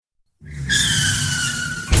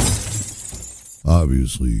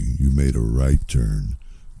Obviously, you made a right turn,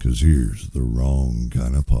 because here's the wrong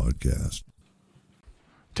kind of podcast.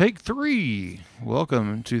 Take 3.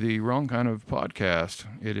 Welcome to the Wrong Kind of Podcast.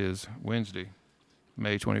 It is Wednesday,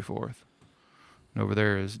 May 24th. And over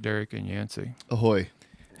there is Derek and Yancey. Ahoy.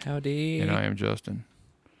 Howdy. And I am Justin.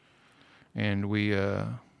 And we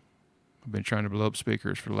have been trying to blow up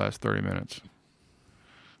speakers for the last 30 minutes.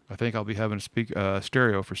 I think I'll be having a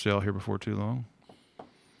stereo for sale here before too long.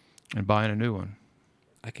 And buying a new one.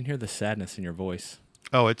 I can hear the sadness in your voice.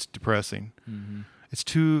 Oh, it's depressing. Mm-hmm. It's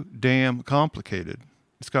too damn complicated.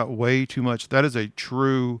 It's got way too much. That is a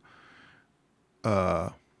true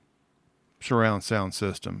surround sound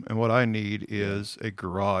system. And what I need is a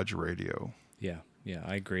garage radio. Yeah,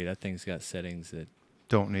 I agree. That thing's got settings that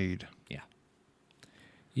Don't need. Yeah.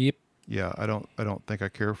 Yep. Yeah, I don't think I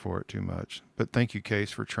care for it too much. But thank you,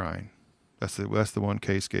 Case, for trying. That's the one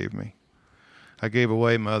Case gave me. I gave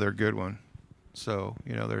away my other good one. So,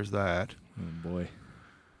 there's that. Oh boy.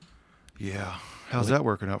 Yeah. How's that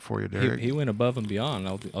working out for you, Derek? He went above and beyond.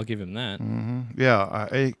 I'll give him that. Mm-hmm. Yeah,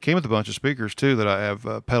 it came with a bunch of speakers too that I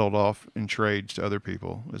have peddled off in trades to other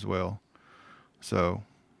people as well. So,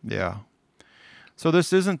 yeah. So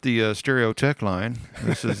this isn't the Stereo Tech Line.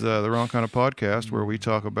 This is the Wrong Kind of Podcast where we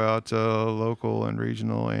talk about local and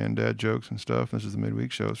regional and dad jokes and stuff. This is the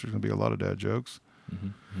midweek show, so there's going to be a lot of dad jokes.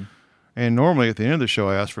 Mm-hmm. And normally at the end of the show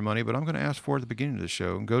I ask for money, but I'm going to ask for it at the beginning of the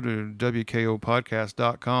show. Go to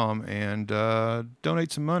WKOpodcast.com and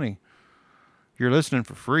donate some money. You're listening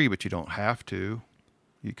for free, but you don't have to.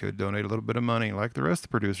 You could donate a little bit of money like the rest of the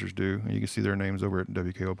producers do, and you can see their names over at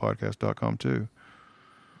WKOpodcast.com too.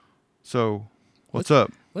 So, what's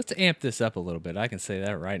up? Let's amp this up a little bit. I can say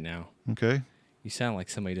that right now. Okay. You sound like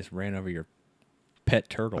somebody just ran over your pet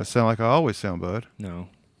turtle. I sound like I always sound, bud. No,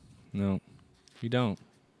 you don't.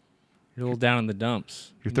 You're a little down in the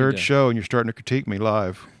dumps. Your third show, and you're starting to critique me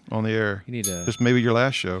live on the air. You need to. Just maybe your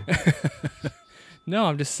last show. No,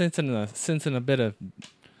 I'm just sensing a bit of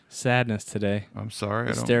sadness today. I'm sorry.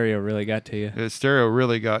 The stereo really got to you. The stereo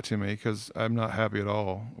really got to me because I'm not happy at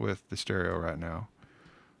all with the stereo right now.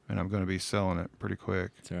 And I'm going to be selling it pretty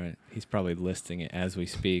quick. That's all right. He's probably listing it as we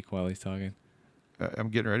speak while he's talking. I'm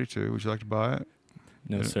getting ready to. Would you like to buy it?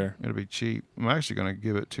 No, sir. It'll be cheap. I'm actually going to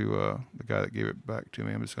give it to the guy that gave it back to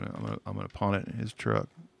me. I'm going to pawn it in his truck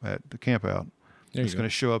at the camp out. It's going to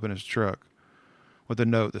show up in his truck with a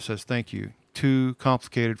note that says, "Thank you. Too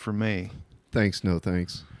complicated for me." Thanks, no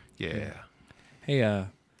thanks. Yeah. Hey,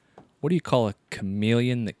 what do you call a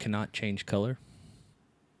chameleon that cannot change color?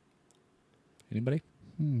 Anybody?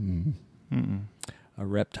 A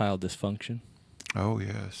reptile dysfunction. Oh,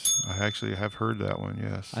 yes. I actually have heard that one,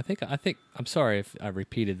 yes. I think. I'm sorry if I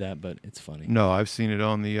repeated that, but it's funny. No, I've seen it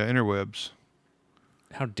on the interwebs.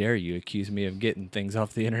 How dare you accuse me of getting things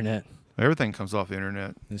off the internet? Everything comes off the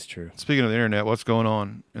internet. That's true. Speaking of the internet, what's going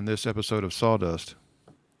on in this episode of Sawdust?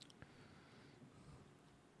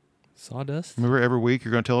 Sawdust? Remember every week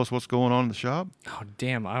you're going to tell us what's going on in the shop? Oh,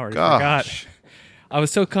 damn. I already forgot. I was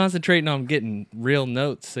so concentrating on getting real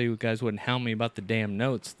notes so you guys wouldn't hound me about the damn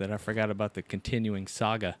notes that I forgot about the continuing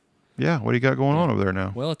saga. Yeah, what do you got going on over there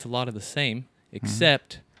now? Well, it's a lot of the same,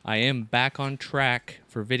 except I am back on track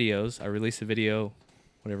for videos. I released a video,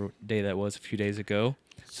 whatever day that was, a few days ago.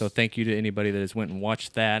 So thank you to anybody that has went and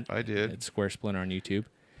watched that. I did. At Square Splinter on YouTube.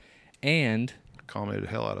 And Commented the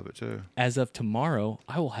hell out of it, too. as of tomorrow,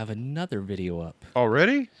 I will have another video up.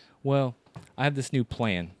 Already? Well, I have this new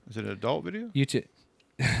plan. Is it an adult video? YouTube.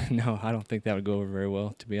 No, I don't think that would go over very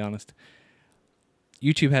well, to be honest.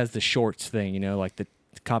 YouTube has the shorts thing, like the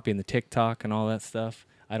copying the TikTok and all that stuff.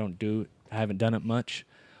 I haven't done it much.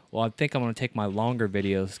 Well, I think I'm going to take my longer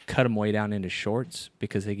videos, cut them way down into shorts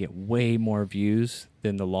because they get way more views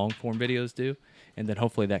than the long form videos do. And then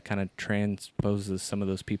hopefully that kind of transposes some of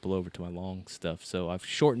those people over to my long stuff. So I've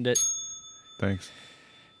shortened it. Thanks.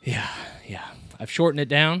 Yeah. I've shortened it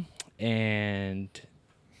down and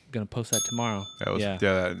going to post that tomorrow.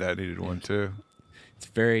 That needed one too. It's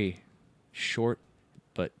very short,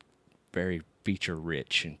 but very feature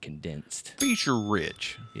rich and condensed. Feature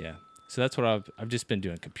rich. Yeah. So that's what I've just been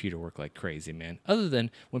doing computer work like crazy, man. Other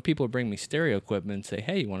than when people bring me stereo equipment and say,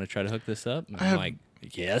 "Hey, you want to try to hook this up?" And I'm like,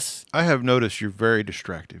 "Yes." I have noticed you're very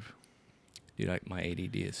distractive. Dude, my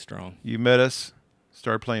ADD is strong. You met us,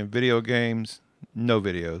 started playing video games, no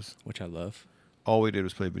videos. Which I love. All we did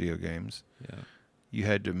was play video games. Yeah. You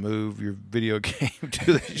had to move your video game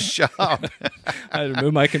to the shop. I had to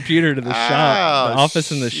move my computer to the shop, the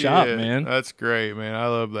office in the shop, man. That's great, man. I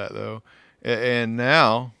love that, though. And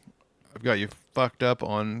now I've got you fucked up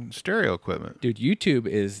on stereo equipment. Dude, YouTube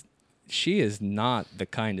is she is not the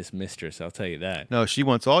kindest mistress, I'll tell you that. No, she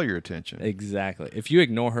wants all your attention. Exactly. If you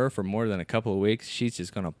ignore her for more than a couple of weeks, she's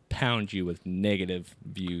just going to pound you with negative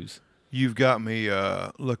views. You've got me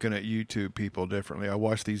looking at YouTube people differently. I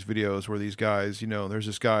watch these videos where these guys, there's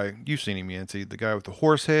this guy, you've seen him, Yancey, the guy with the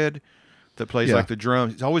horse head that plays Yeah. like the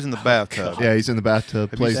drums. He's always in the bathtub. Yeah, he's in the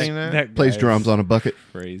bathtub. Have you seen that? Plays guy drums is on a bucket.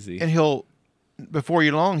 Crazy. And before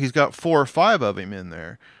you long, he's got 4 or 5 of him in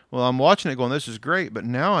there. Well, I'm watching it going, this is great, but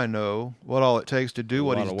now I know what all it takes to do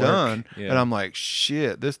what lot he's of work. done. Yeah. And I'm like,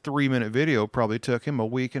 shit, this 3-minute video probably took him a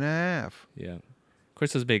week and a half. Yeah. Of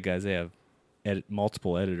course, those big guys, they have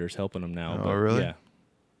multiple editors helping them now. Oh, but really? Yeah.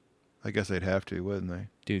 I guess they'd have to, wouldn't they?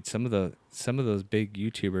 Dude, some of those big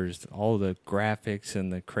YouTubers, all the graphics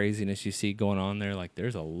and the craziness you see going on there, like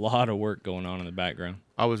there's a lot of work going on in the background.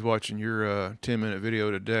 I was watching your 10-minute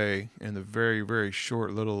video today, and the very, very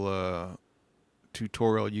short little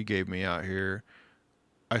tutorial you gave me out here,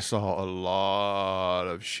 I saw a lot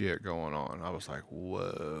of shit going on. I was like,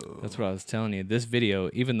 whoa. That's what I was telling you. This video,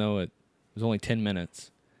 even though it was only 10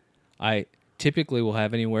 minutes, I typically will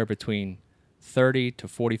have anywhere between 30 to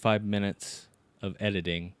 45 minutes of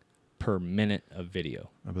editing per minute of video.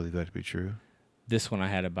 I believe that to be true. This one I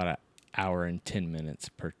had about an hour and 10 minutes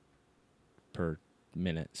per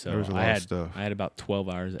minute. So There's a lot of stuff. I had about 12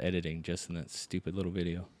 hours of editing just in that stupid little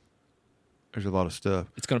video. There's a lot of stuff.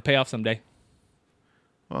 It's going to pay off someday.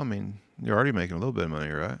 Well, I mean, you're already making a little bit of money,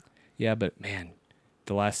 right? Yeah, but man,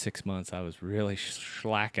 the last 6 months I was really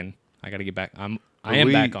slacking. I got to get back. I am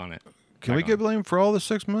we- back on it. Can we Back get on it. blamed for all the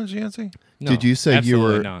 6 months, Yancey? No, Did you say you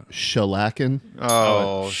absolutely were not. shellacking?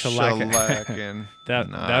 Oh, shellacking. shellacking. That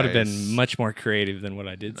would have Nice. been much more creative than what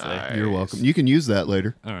I did say. Nice. You're welcome. You can use that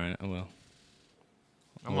later. All right, I will.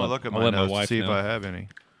 I'm going to look at I'll my let my notes to wife see if know. I have any.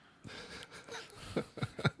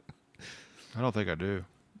 I don't think I do.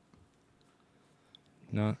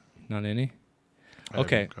 Not any. I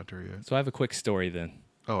Okay. haven't got there yet. So I have a quick story then.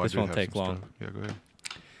 Oh, This I do won't have take some long. stuff. Yeah, go ahead.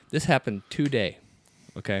 This happened today.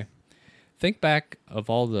 Okay. Think back of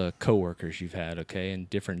all the coworkers you've had, okay, in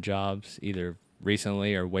different jobs, either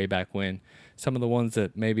recently or way back when. Some of the ones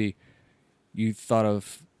that maybe you thought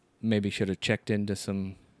of maybe should have checked into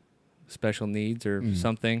some special needs or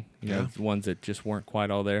something. You know, Yeah. the ones that just weren't quite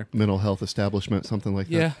all there. Mental health establishment, something like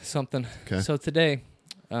that. Yeah, something. Okay. So today,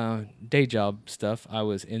 day job stuff, I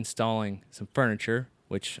was installing some furniture,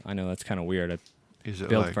 which I know that's kind of weird. I Is it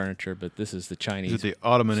build like, furniture, but this is the Chinese. is it the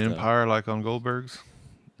Ottoman stuff. Empire like on Goldberg's?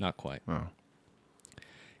 Not quite. Oh.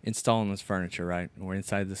 Installing this furniture, right? We're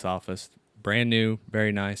inside this office, brand new,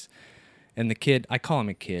 very nice. And the kid, I call him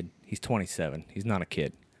a kid. He's 27. He's not a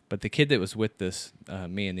kid. But the kid that was with this,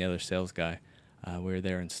 me and the other sales guy, we were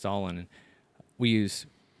there installing, and we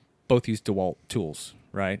both use DeWalt tools,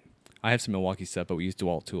 right? I have some Milwaukee stuff, but we use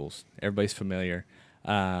DeWalt tools. Everybody's familiar.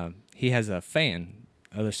 He has a fan.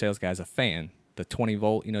 Other sales guy has a fan. The 20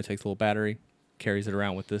 volt, takes a little battery, carries it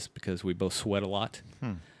around with us because we both sweat a lot.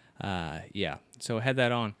 Yeah. So I had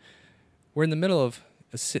that on. We're in the middle of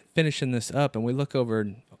finishing this up, and we look over,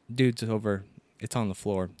 and dude's over. It's on the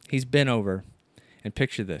floor. He's bent over, and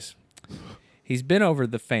picture this. He's bent over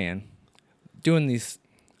the fan, doing these.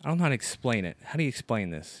 I don't know how to explain it. How do you explain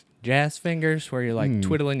this? Jazz fingers, where you're like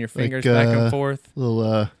twiddling your fingers back and forth.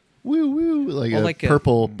 Little woo woo, like Well, a like a-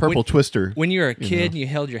 purple when- twister. When you were a You kid, know. you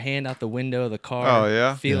held your hand out the window of the car. Oh,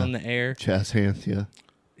 yeah? Feeling the air. Jazz hands, yeah.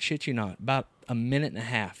 Shit you not. About a minute and a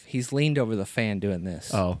half. He's leaned over the fan doing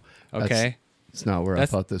this. Oh, Okay. It's not where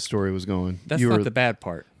That's- I thought this story was going. That's you not were, the bad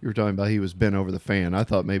part. You were talking about he was bent over the fan. I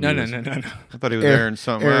thought maybe No, he no, was no, no, no. I thought he was airing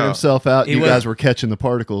something airing out. himself out. He You was- guys were catching the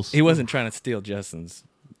particles. He wasn't trying to steal Justin's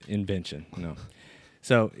invention. No.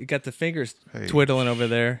 So you got the fingers Hey. twiddling over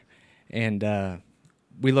there, and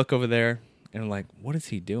we look over there, and I'm like, what is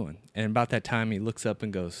he doing? And about that time, he looks up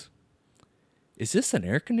and goes, is this an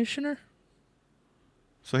air conditioner?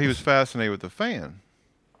 So he was fascinated with the fan.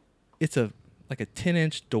 It's like a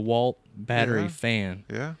 10-inch DeWalt battery Yeah. fan.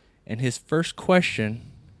 Yeah. And his first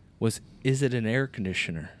question was, is it an air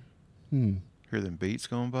conditioner? Hear them beats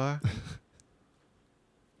going by?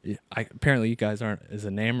 Yeah, apparently, you guys aren't as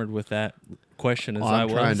enamored with that question as I I'm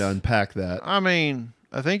was. trying to unpack that. I mean,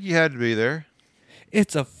 I think you had to be there.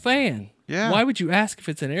 It's a fan. Yeah. Why would you ask if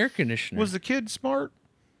it's an air conditioner? Was the kid smart?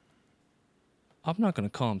 I'm not going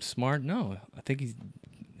to call him smart. No, I think he's.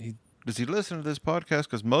 Does he listen to this podcast?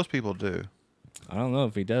 Because most people do. I don't know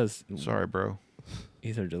if he does. Sorry, bro.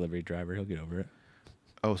 He's our delivery driver. He'll get over it.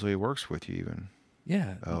 Oh, so he works with you even.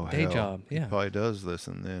 Yeah. Oh, day hell. job. He Yeah. probably does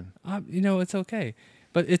listen then. It's okay,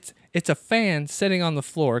 but it's a fan sitting on the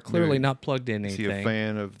floor, clearly Maybe- not plugged in Is he anything. a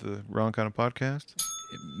fan of the Wrong Kind of Podcast?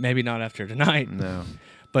 Maybe not after tonight, No.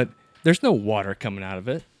 but there's no water coming out of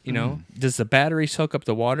it. You know, does the battery soak up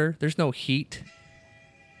the water? There's no heat.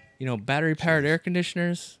 You know, battery-powered air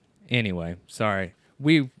conditioners. Anyway, sorry.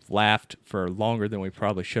 We laughed for longer than we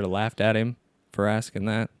probably should have laughed at him for asking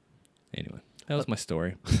that. Anyway, that was my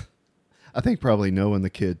story. I think probably knowing the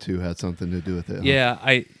kid too had something to do with it. huh?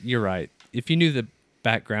 Yeah, you're right. If you knew the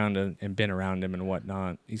background and been around him and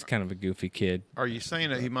whatnot, he's kind of a goofy kid. Are you saying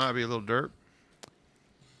that he might be a little derp?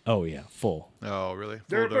 Oh yeah, full. Oh, really?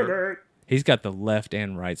 Full derp? He's got the left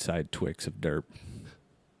and right side Twix of derp.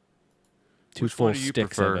 Two Which full one do you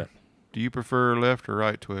sticks prefer? of it. Do you prefer left or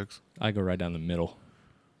right Twix? I go right down the middle.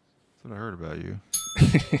 That's what I heard about you.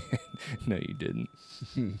 No, you didn't.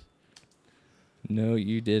 No,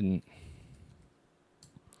 you didn't.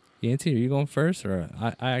 Yancy, are you going first? Or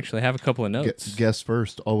I actually have a couple of notes. Guests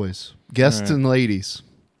first, always. Guests right. and ladies.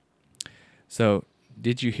 So,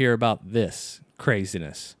 did you hear about this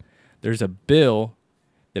craziness? There's a bill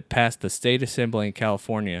that passed the state assembly in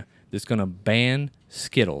California that's going to ban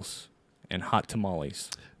Skittles and hot tamales.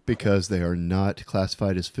 Because they are not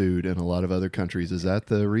classified as food in a lot of other countries. Is that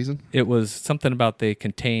the reason? It was something about they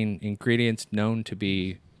contain ingredients known to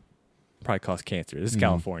be probably cause cancer. This is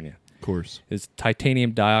California. Of course. It's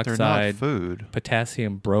titanium They're not dioxide, food.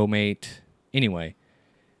 potassium bromate. Anyway,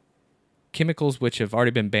 chemicals which have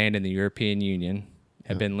already been banned in the European Union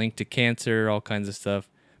have been linked to cancer, all kinds of stuff.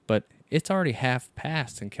 But it's already half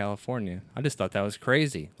passed in California. I just thought that was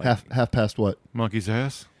crazy. Like, Half past what? Monkey's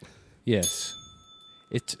ass? yes.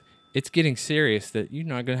 It's getting serious that you're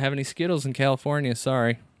not going to have any Skittles in California.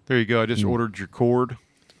 Sorry. There you go. I just ordered your cord.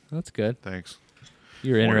 That's good. Thanks.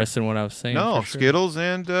 You were interested in what I was saying. No, for sure. Skittles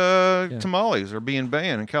and tamales are being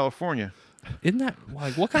banned in California. Isn't that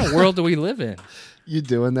like what kind of world do we live in? You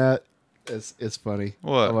doing that? It's funny.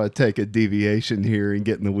 What? I'm going to take a deviation here and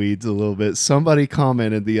get in the weeds a little bit. Somebody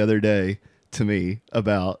commented the other day to me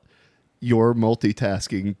about your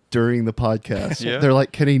multitasking during the podcast. Yeah. They're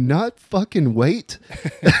like, can he not fucking wait?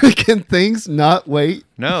 Can things not wait?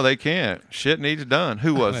 No, they can't. Shit needs done.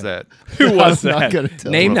 Who was that? Who was I'm not that? gonna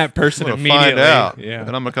tell Name you. that person I'm gonna immediately. find out. Yeah.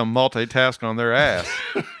 And I'm going to come multitasking on their ass.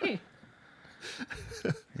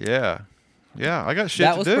 Yeah. Yeah, I got shit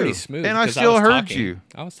That to was do. pretty smooth. And I 'cause still was heard talking. you.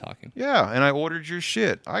 I was talking. Yeah, and I ordered your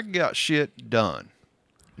shit. I got shit done.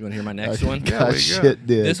 You want to hear my next one? Yeah, God, what you got? shit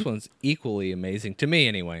did. This one's equally amazing to me,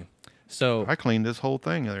 anyway. So I cleaned this whole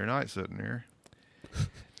thing the other night sitting here.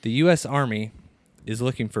 the U.S. Army is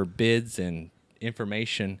looking for bids and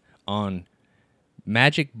information on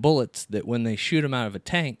magic bullets that when they shoot them out of a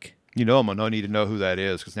tank, You know I'm going to need to know who that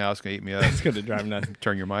is because now it's going to eat me up. it's going to drive nuts.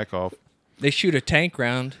 Turn your mic off. They shoot a tank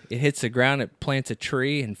round, it hits the ground, it plants a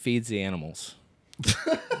tree, and feeds the animals.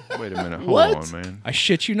 Wait a minute. Hold What? on, man. I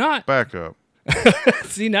shit you not. Back up.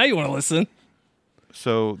 See, now you want to listen.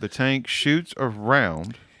 So the tank shoots a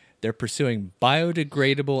round. They're pursuing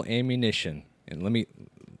biodegradable ammunition. And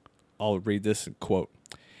I'll read this quote.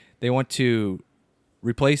 They want to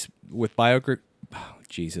replace with biodegradable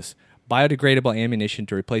ammunition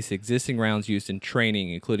to replace the existing rounds used in training,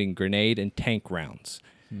 including grenade and tank rounds,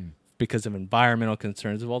 because of environmental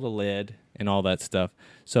concerns of all the lead and all that stuff.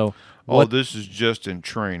 So, This is just in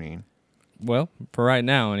training. well, for right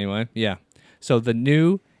now anyway, yeah. So the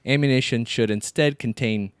new ammunition should instead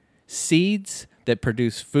contain seeds that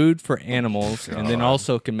produce food for animals and then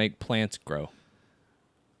also can make plants grow.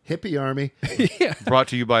 Hippie Army. Brought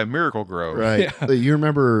to you by Miracle Grow. Right. You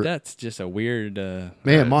remember, That's just a weird...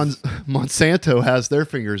 man, Monsanto has their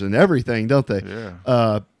fingers in everything, don't they?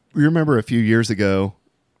 Yeah. You remember a few years ago,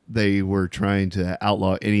 they were trying to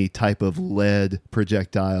outlaw any type of lead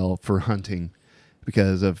projectile for hunting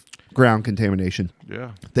because of ground contamination.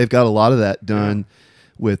 Yeah. They've got a lot of that done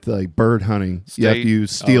with like bird hunting. You have to State-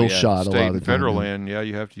 use steel yeah, shot a State lot of and the time. federal land, yeah,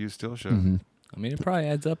 you have to use steel shot. I mean, it probably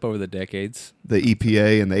adds up over the decades. The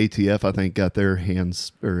EPA and the ATF, I think, got their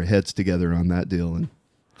hands or heads together on that deal. And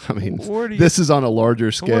I mean, Where do you- this is on a larger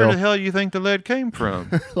Where scale. the hell do you think the lead came from?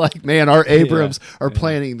 Like, man, our Abrams are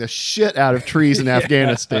planting the shit out of trees in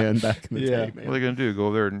Afghanistan back in the day, What man. are they going to do? Go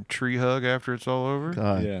over there and tree hug after it's all over?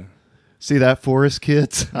 God. Yeah. See that forest,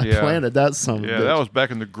 kids? I Yeah. planted that son of a Yeah, bitch. that was back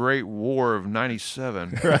in the Great War of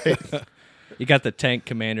 97. right. You got the tank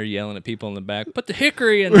commander yelling at people in the back, put the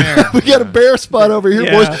hickory in there. We got a bare spot over here,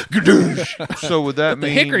 Yeah. boys. Gadoosh. So would that the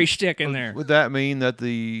mean hickory stick in there. Would that mean that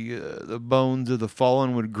the bones of the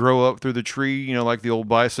fallen would grow up through the tree, you know, like the old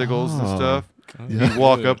bicycles and Oh. stuff? Yeah. You'd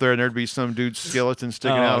walk up there and there'd be some dude's skeleton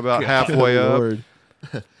sticking Oh, out about God. halfway up. Lord.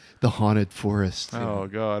 The haunted forest. Oh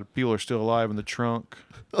God, people are still alive in the trunk.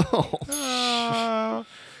 Oh. Ah,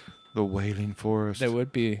 the Wailing Forest.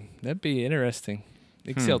 That'd be interesting.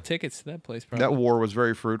 You can sell tickets to that place probably. That war was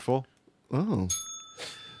very fruitful. Oh.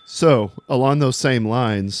 So, along those same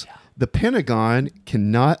lines, the Pentagon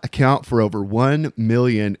cannot account for over 1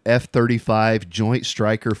 million F-35 Joint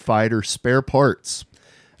Striker Fighter spare parts.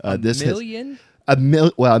 million? A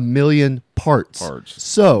million parts.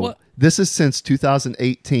 So, What? this is since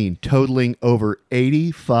 2018, totaling over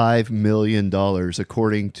 $85 million,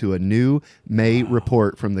 according to a new May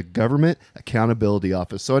report from the Government Accountability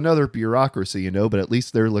Office. So, another bureaucracy, but at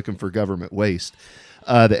least they're looking for government waste.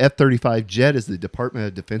 The F-35 jet is the Department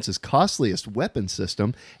of Defense's costliest weapon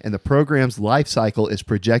system, and the program's life cycle is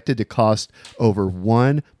projected to cost over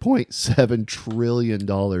 $1.7 trillion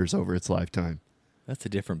over its lifetime. That's a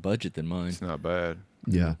different budget than mine. It's not bad.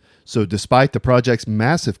 Yeah. So despite the project's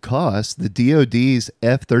massive costs, the DoD's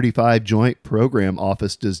F-35 Joint Program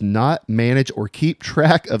Office does not manage or keep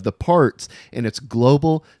track of the parts in its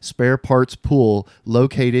global spare parts pool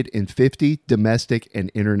located in 50 domestic and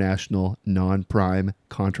international non-prime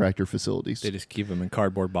contractor facilities. They just keep them in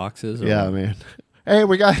cardboard boxes? Or Yeah, man. Hey,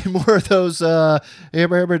 we got any more of those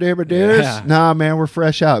deers? Yeah. Nah, man, we're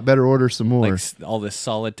fresh out. Better order some more. Like all this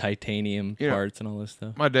solid titanium Yeah. parts and all this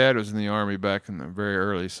stuff. My dad was in the Army back in the very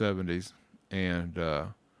early 70s, and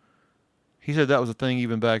he said that was the thing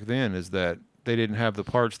even back then, is that they didn't have the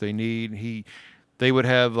parts they need. They would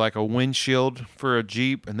have like a windshield for a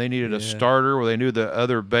Jeep, and they needed a Yeah. starter where they knew the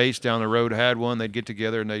other base down the road had one. They'd get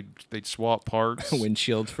together and they'd swap parts.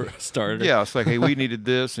 Windshield for a starter. Yeah, it's like, hey, we needed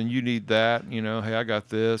this and you need that. Hey, I got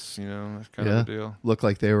this. That's kind of a deal. Looked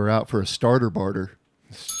like they were out for a starter barter.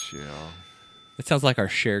 Yeah. It sounds like our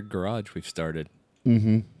shared garage we've started.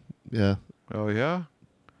 Yeah. Oh yeah.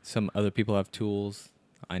 Some other people have tools.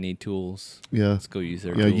 I need tools. Yeah. Let's go use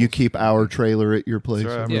their Yeah, tools. you keep our trailer at your place.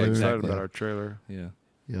 That's right. I'm over really there. excited exactly. about our trailer.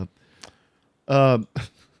 Yeah. Yep.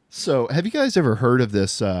 So, have you guys ever heard of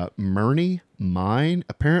this Murney mine?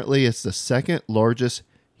 Apparently, it's the second largest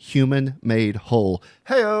human-made hole.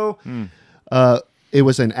 Hey-o! It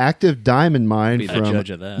was an active diamond mine Be the from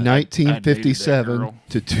judge of that. 1957 girl.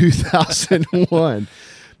 to 2001.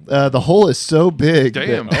 The hole is so big.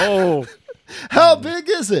 Damn. Oh, How big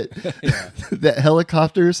is it? That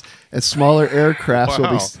helicopters and smaller aircrafts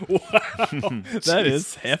will be. that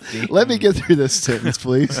is hefty. Let me get through this sentence,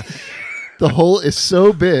 please. The hole is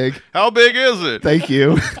so big. How big is it? Thank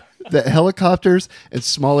you. That helicopters and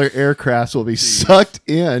smaller aircrafts will be sucked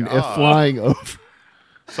in if flying over.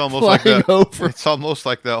 It's almost like Flying that. over. It's almost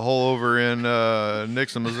like that hole over in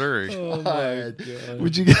Nixon, Missouri. Oh my god.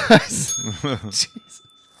 Would you guys?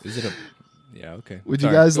 Is it a? Yeah. Okay. Would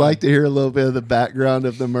Sorry, you guys go like ahead. to hear a little bit of the background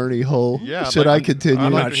of the Murney hole? Yeah, I'd Should like I to- continue?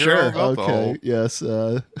 I'd like to hear all about the Okay. hole. Yes.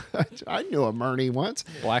 I knew a Murney once.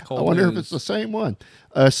 Black hole? I wonder if news. it's the same one.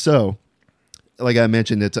 So, like I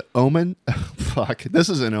mentioned, it's an omen. Fuck, this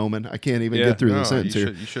is an omen. I can't even Yeah. get through No, the sentence here.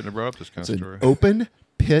 you shouldn't have brought up this kind It's of an story. open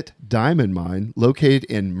pit diamond mine located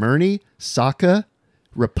in Murny Sakha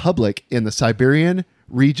Republic in the Siberian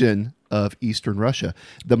region of eastern Russia.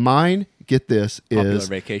 The mine, get this, Popular is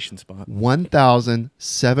vacation spot.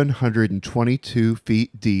 1,722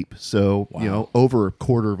 feet deep. So, over a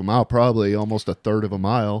quarter of a mile, probably almost a third of a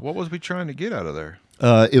mile. What was we trying to get out of there?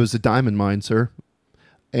 It was a diamond mine, sir,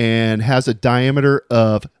 and has a diameter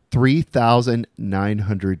of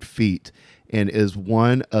 3,900 feet and is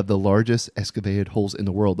one of the largest excavated holes in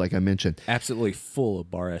the world, like I mentioned. Absolutely full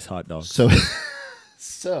of bar ass hot dogs. So,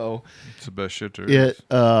 It's the best shit there is.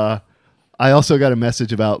 I also got a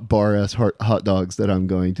message about bar ass hot dogs that I'm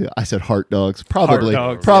going to. I said heart dogs, probably,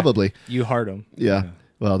 dogs, probably. you heart them. Yeah.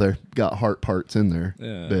 Well, they're got heart parts in there.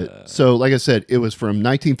 Yeah. But so, like I said, it was from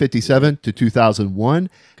 1957 to 2001.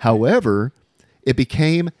 However, it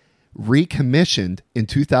became recommissioned in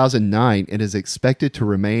 2009 and is expected to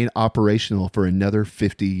remain operational for another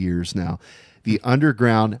 50 years now. The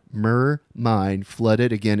underground Mur mine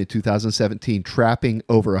flooded again in 2017, trapping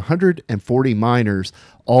over 140 miners,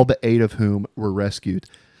 all but 8 of whom were rescued.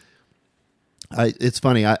 It's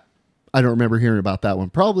funny. I don't remember hearing about that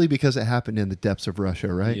one. Probably because it happened in the depths of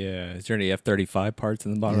Russia, right? Yeah. Is there any F-35 parts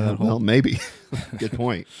in the bottom Yeah, of that hole? well, maybe. Good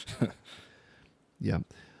point. Yeah.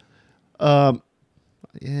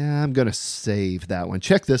 Yeah, I'm going to save that one.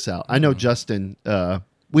 Check this out. I know Justin,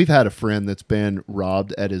 we've had a friend that's been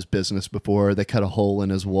robbed at his business before. They cut a hole in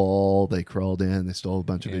his wall. They crawled in. They stole a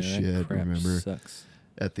bunch of his that shit. crap Remember? Sucks.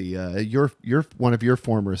 At the your one of your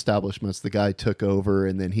former establishments, the guy took over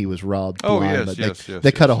and then he was robbed. Oh, blind, yes, but yes, they, yes,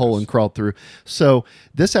 they cut a yes, hole yes. and crawled through. So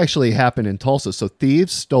this actually happened in Tulsa. So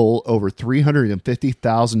thieves stole over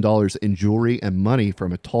 $350,000 in jewelry and money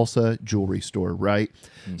from a Tulsa jewelry store. Right.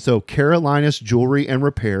 So Carolinas Jewelry and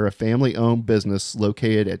Repair, a family-owned business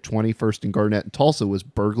located at 21st and Garnett in Tulsa, was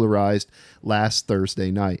burglarized last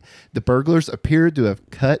Thursday night. The burglars appeared to have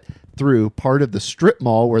cut through part of the strip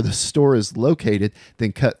mall where the store is located,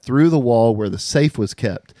 then cut through the wall where the safe was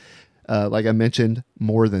kept. Like I mentioned,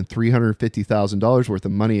 more than $350,000 worth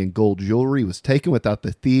of money and gold jewelry was taken without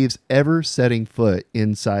the thieves ever setting foot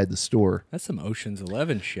inside the store. That's some Ocean's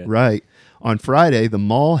 11 shit. Right. On Friday, the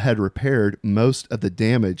mall had repaired most of the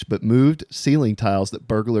damage, but moved ceiling tiles that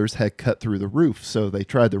burglars had cut through the roof. So they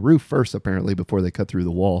tried the roof first, apparently, before they cut through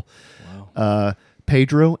the wall. Wow.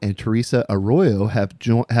 Pedro and Teresa Arroyo have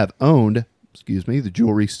owned, the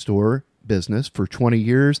jewelry store business for 20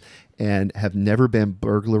 years and have never been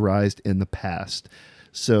burglarized in the past.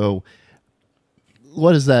 So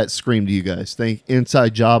what does that scream to you guys? Think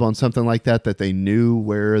inside job on something like that they knew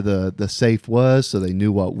where the safe was, so they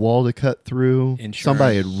knew what wall to cut through. Insurance.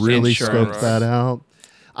 Somebody had really Insurance. scoped that out.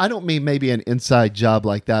 I don't mean maybe an inside job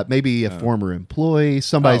like that. Maybe a former employee.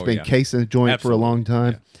 Somebody's been casing a joint for a long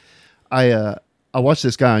time. Yeah. I watched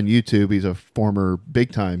this guy on YouTube. He's a former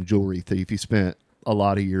big-time jewelry thief. He spent a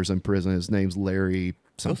lot of years in prison. His name's Larry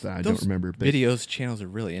something. I don't remember. But Videos, channels are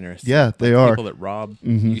really interesting. Yeah, they are. People that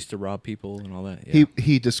used to rob people and all that. Yeah.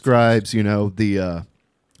 He describes, he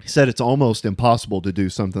said it's almost impossible to do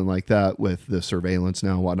something like that with the surveillance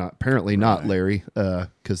now and whatnot. Apparently not, Larry,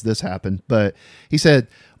 because this happened. But he said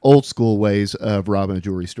old school ways of robbing a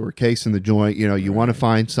jewelry store, casing the joint. You want to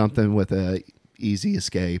find something with a easy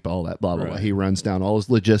escape, all that, blah, blah, blah. He runs down all his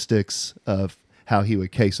logistics of how he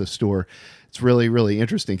would case a store. It's really, really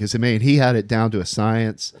interesting because, he had it down to a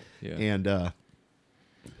science. Yeah. And the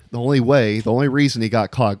only reason he got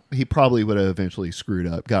caught, he probably would have eventually screwed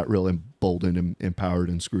up, got real emboldened and empowered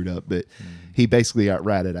and screwed up. But he basically got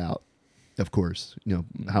ratted out, of course,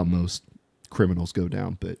 how most criminals go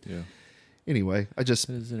down. But anyway, That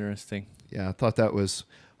is interesting. I thought that was,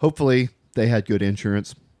 hopefully they had good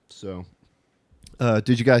insurance. So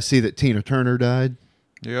did you guys see that Tina Turner died?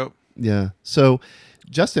 Yep. Yeah. So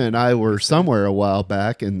Justin and I were somewhere a while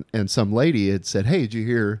back, and some lady had said, "Hey, did you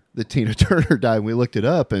hear that Tina Turner died?" And we looked it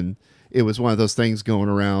up, and it was one of those things going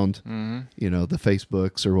around, the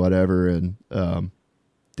Facebooks or whatever, and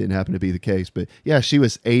didn't happen to be the case. But yeah, she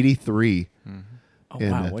was 83. Oh,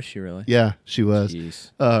 And, wow. Was she really? Yeah, she was.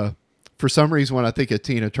 Jeez. For some reason, when I think of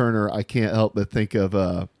Tina Turner, I can't help but think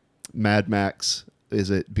of Mad Max. Is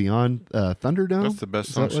it Beyond Thunderdome? That's the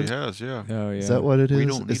best song she has, yeah. Oh, yeah. Is that what it is? We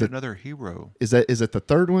don't need is it, another hero. is it the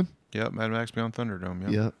third one? Yep, Mad Max Beyond Thunderdome, yeah.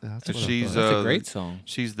 Yeah, that's And what I she's thought. That's a great song.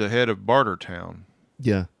 She's the head of Bartertown.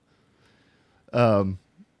 Yeah.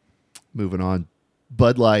 Moving on.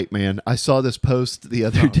 Bud Light, man. I saw this post the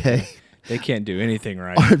other day They can't do anything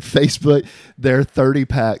right. on Facebook. Their 30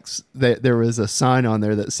 packs, there was a sign on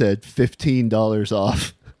there that said $15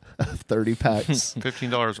 off of 30 packs.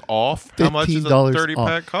 $15 off? How much does a $15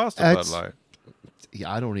 30-pack off. cost of Bud That's- Light? Yeah,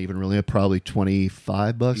 I don't even really know, probably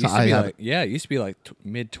 $25. It used to be like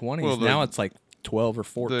mid 20s. Well, Now it's like 12 or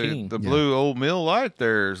 14. The blue Old Mill Light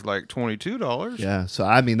there is like $22. Yeah, so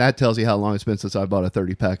that tells you how long it's been since I bought a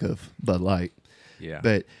 30 pack of Bud Light. Yeah.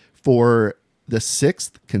 But for the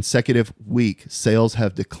 6th consecutive week, sales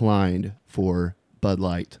have declined for Bud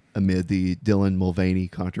Light amid the Dylan Mulvaney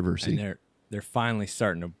controversy. And they're finally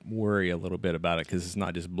starting to worry a little bit about it because it's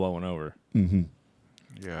not just blowing over. Mm-hmm.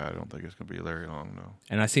 Yeah, I don't think it's going to be very long, no.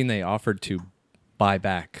 And I seen they offered to buy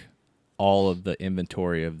back all of the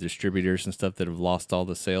inventory of distributors and stuff that have lost all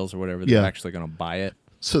the sales or whatever. They're actually going to buy it.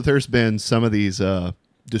 So there's been some of these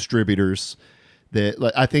distributors that,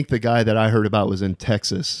 like, I think the guy that I heard about was in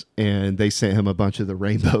Texas, and they sent him a bunch of the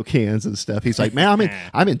rainbow cans and stuff. He's like, "Man,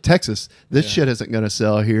 I'm in Texas. This shit isn't going to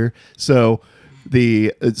sell here." So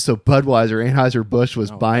Budweiser, Anheuser-Busch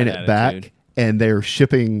was buying it back, attitude. and they're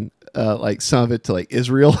shipping like some of it to like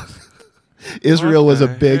Israel. Israel What was a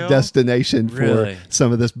the big hell? destination Really? for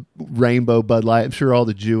some of this rainbow Bud Light. I'm sure all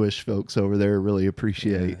the Jewish folks over there really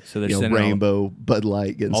appreciate Yeah. So they're sending rainbow Bud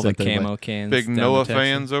Light, getting All the something camo like, cans. Big down Noah to Texas.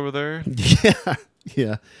 fans over there.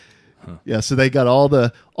 Yeah. So they got all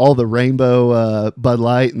the rainbow Bud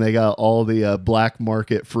Light, and they got all the black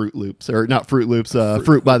market Fruit Loops, or not Fruit Loops,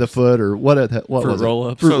 Fruit by the Foot, or what Fruit was it?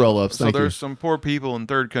 Roll-Ups. Fruit Roll-Ups. So Thank you. there's some poor people in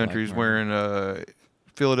third countries wearing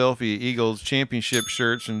Philadelphia Eagles championship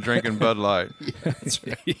shirts and drinking Bud Light.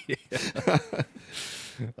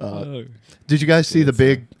 Did you guys see the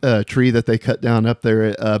big tree that they cut down up there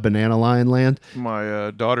at Banana Lion Land?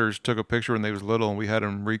 My daughters took a picture when they was little, and we had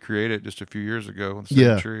them recreate it just a few years ago. The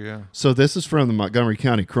same tree, yeah. So this is from the Montgomery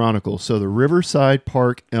County Chronicle. So the Riverside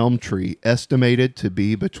Park elm tree, estimated to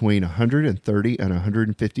be between 130 and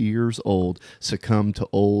 150 years old, succumbed to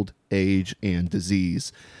old age, and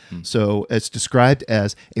disease. So it's described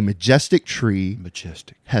as a majestic tree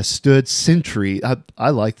Majestic. has stood century. I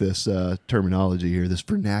like this terminology here, this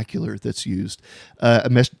vernacular that's used. A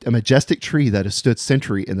majestic tree that has stood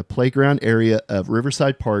century in the playground area of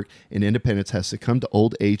Riverside Park in Independence has succumbed to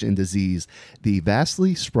old age and disease. The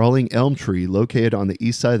vastly sprawling elm tree located on the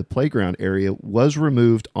east side of the playground area was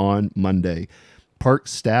removed on Monday. Park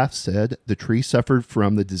staff said the tree suffered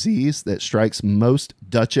from the disease that strikes most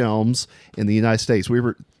Dutch elms in the United States. We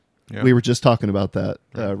were just talking about that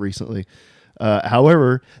recently.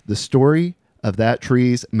 However, the story of that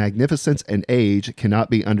tree's magnificence and age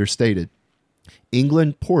cannot be understated.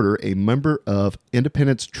 England Porter, a member of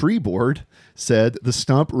Independence Tree Board, said the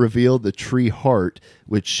stump revealed the tree heart,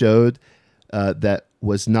 which showed that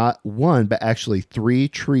was not one, but actually 3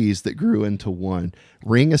 trees that grew into one.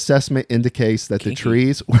 Ring assessment indicates that the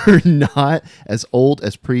trees were not as old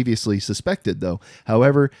as previously suspected, though.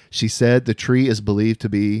 However, she said the tree is believed to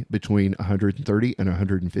be between 130 and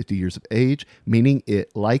 150 years of age, meaning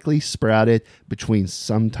it likely sprouted between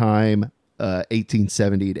sometime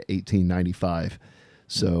 1870 to 1895.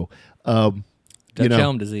 So, Dutch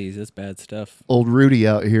elm disease, that's bad stuff. old Rudy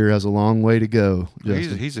out here has a long way to go.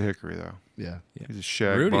 Justin. He's a hickory, though. Yeah. He's a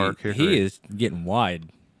shag Rudy, bark hickory. he is getting wide.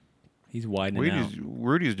 He's widening out.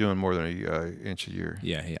 Rudy's doing more than an inch a year.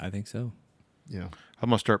 Yeah, I think so. Yeah. I'm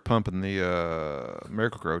going to start pumping the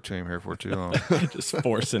Miracle Grow team here for too long. Just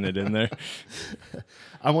forcing it in there.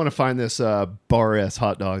 I want to find this Bar S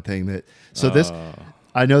hot dog thing that. So this,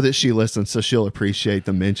 I know that she listens, so she'll appreciate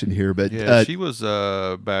the mention here. But Yeah, she was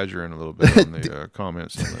badgering a little bit on the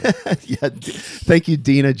comments on that. yeah, thank you,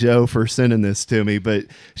 Dina Joe, for sending this to me. But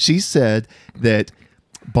she said that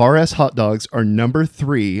Bar S hot dogs are number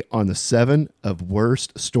 3 on the 7 of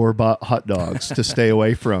worst store-bought hot dogs to stay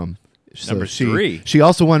away from. So Number 3. She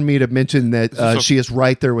also wanted me to mention that she is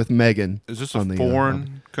right there with Megan. Is this a on the,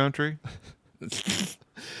 foreign country?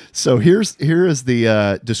 So here is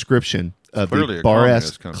the description of Clearly the a Bar S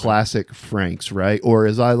communist company. Classic Franks, right? Or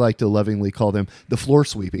as I like to lovingly call them, the floor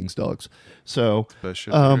sweepings dogs. So Best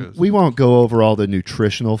shit there is. we won't go over all the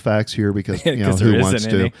nutritional facts here because you know 'Cause there who isn't wants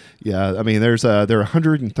to. any. Yeah, I mean there are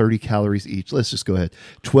 130 calories each. Let's just go ahead.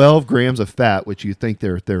 12 grams of fat, which you think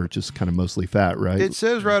they're just kind of mostly fat, right? It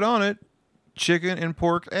says right on it, chicken and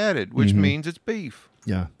pork added, which means it's beef.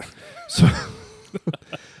 Yeah. So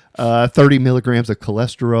 30 milligrams of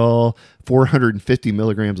cholesterol, 450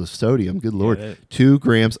 milligrams of sodium. Good Lord. Yeah, 2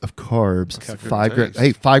 grams of carbs, That's good 5 grams. taste.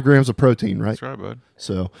 Hey, 5 grams of protein, right? That's right, bud.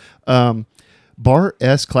 So, Bar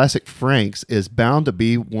S Classic Franks is bound to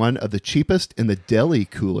be one of the cheapest in the deli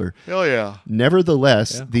cooler. Hell yeah.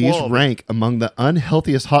 Nevertheless, these Quality. rank among the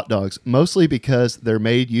unhealthiest hot dogs, mostly because they're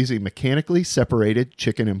made using mechanically separated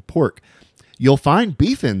chicken and pork. You'll find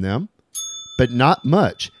beef in them, but not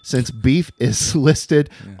much, since beef is listed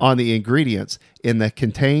on the ingredients in the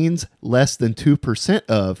contains less than 2%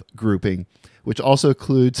 of grouping, which also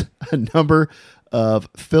includes a number of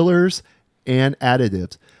fillers and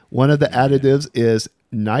additives. One of the additives is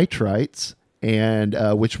nitrites, and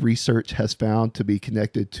which research has found to be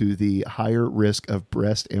connected to the higher risk of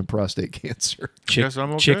breast and prostate cancer. Guess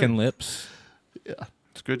I'm okay. Chicken lips.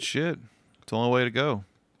 It's good shit. It's the only way to go.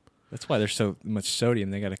 That's why there's so much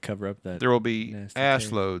sodium. They got to cover up that. There will be Nasty ass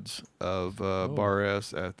taste. loads of Bar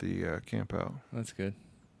S at the camp out. That's good.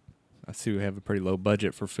 I see we have a pretty low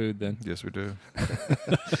budget for food then. Yes, we do.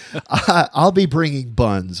 I'll be bringing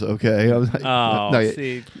buns, okay? I was like, Oh, no,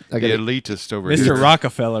 see, I The gotta- elitist over Mr. here.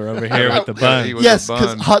 Rockefeller over here with the Yeah, he bun. was yes, a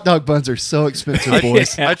because bun. hot dog buns are so expensive,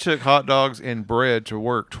 boys. I took hot dogs and bread to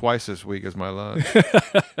work twice this week as my lunch.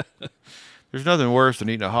 There's nothing worse than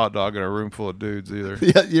eating a hot dog in a room full of dudes either.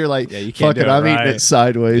 Yeah, you're like, Yeah, you can't fuck it, do it I'm eating right. it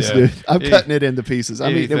sideways, Yeah. dude. I'm Any- cutting it into pieces.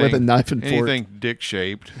 I'm eating it with a knife and fork. Anything dick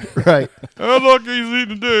shaped. Right. Oh, look, he's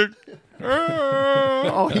eating a dick. I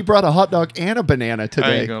Oh, he brought a hot dog and a banana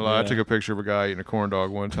today. ain't gonna lie. I Yeah. took a picture of a guy eating a corn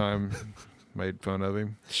dog one time. Made fun of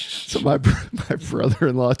him. So my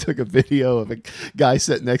brother-in-law took a video of a guy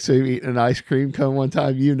sitting next to him eating an ice cream cone one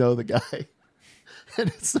time. You know the guy. And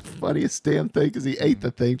it's the funniest damn thing because he ate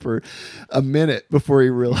the thing for a minute before he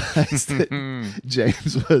realized that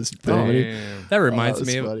James was filming. Damn. That reminds was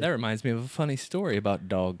me of funny. a funny story about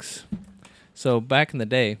dogs. So back in the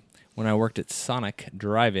day when I worked at Sonic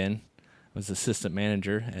Drive-In, I was assistant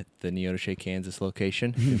manager at the Neodesha, Kansas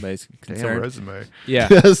location. If anybody's Damn concerned. resume. Yeah.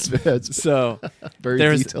 Yes, that's So very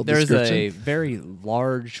there's detailed a description. very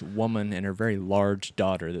large woman and her very large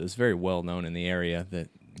daughter that was very well known in the area. That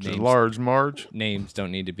Just large Marge. names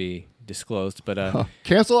don't need to be disclosed, but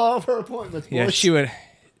Cancel all of our appointments, boys. yeah,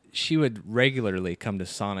 she would regularly come to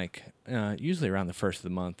Sonic, usually around the first of the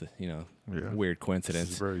month. Yeah. Weird This is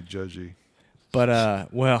coincidence. very judgy.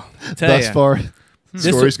 But well, I'll tell Thus ya, far, This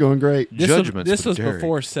story's was- going great. Judgments This with was Derek.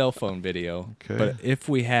 before cell phone video. Okay. But if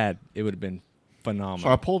we had, it would have been phenomenal. So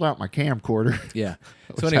I pulled out my camcorder. Yeah.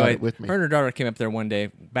 So wish I had anyway, it with me. her and her daughter came up there one day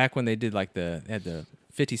back when they did like they had the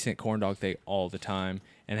 50-cent corn dog thing all the time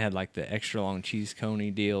and had like the extra long cheese coney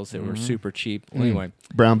deals that were super cheap. Well, anyway,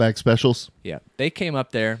 Brown bag specials. yeah, they came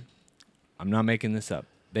up there. I'm not making this up.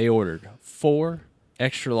 They ordered 4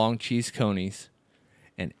 extra long cheese conies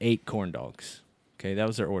and 8 corn dogs. Okay, that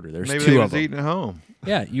was their order. There's Maybe 2 they of was them. eating at home.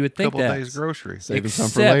 Yeah, you would think Couple that. days grocery. Saving some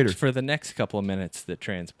Except for later. for the next couple of minutes that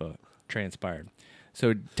transpired.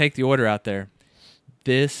 So take the order out there.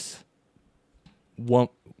 This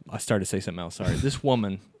I started to say something else. Sorry. This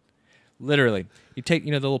woman, literally, you take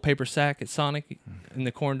the little paper sack at Sonic in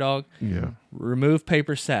the corn dog. Yeah. Remove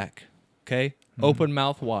paper sack. Okay, open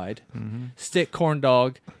mouth wide. Stick corn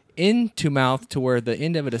dog into mouth to where the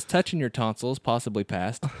end of it is touching your tonsils, possibly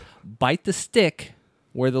past. Bite the stick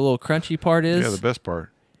where the little crunchy part is. Yeah, the best part.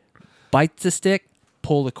 Bite the stick.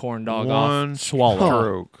 Pull the corn dog One off. Swallow.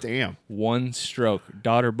 stroke. Damn. One stroke.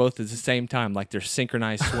 Daughter both at the same time, like they're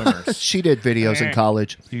synchronized swimmers. She did videos in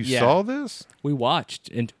college. You Yeah. saw this? We watched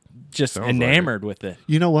and just Sounds like enamored with it.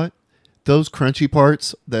 You know what? Those crunchy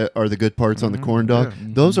parts that are the good parts on the corn dog,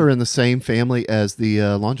 those are in the same family as the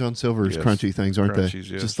Long John Silver's Yes. crunchy things, aren't Crunchies,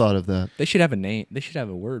 they? yes. Just thought of that. They should have a name. They should have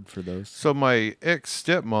a word for those. So my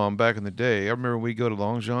ex-stepmom back in the day, I remember when we go to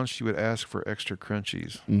Long John, she would ask for extra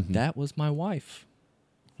crunchies. That was my wife.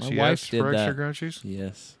 My She wife asked did for that. extra crunchies?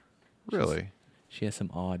 Yes. Really? She has some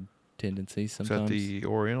odd tendencies Is that sometimes. the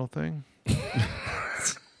Oriental thing?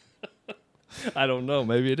 I don't know.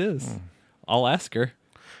 Maybe it is. I'll ask her.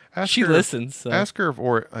 Ask She her, listens. So. Ask her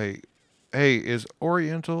if is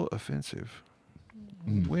Oriental offensive?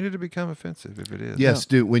 When did it become offensive? If it is, Yes,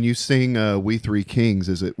 dude. When you sing "We Three Kings,"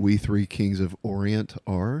 is it "We Three Kings of Orient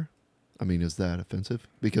are"? I mean, is that offensive?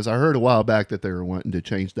 Because I heard a while back that they were wanting to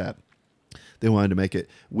change that. They wanted to make it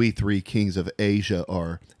 "We Three Kings of Asia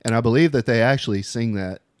are," and I believe that they actually sing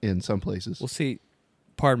that in some places. Well, see,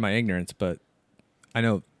 pardon my ignorance, but I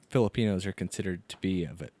know Filipinos are considered to be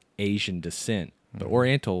of Asian descent, but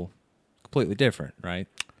Oriental, completely different, right?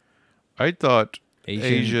 I thought Asian,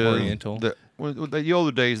 Asia, Oriental. the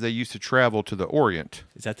older days they used to travel to the Orient.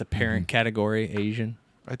 Is that the parent category, Asian?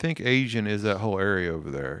 I think Asian is that whole area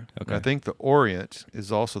over there. Okay. I think the Orient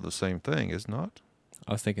is also the same thing, is not?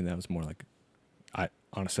 I was thinking that was more like,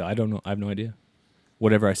 honestly, I don't know. I have no idea.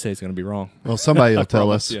 Whatever I say is going to be wrong. Well, somebody will tell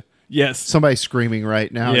Promise us. you. Yes. Somebody's screaming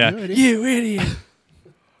right now. Yeah. "You idiot." You idiot.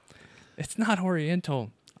 It's not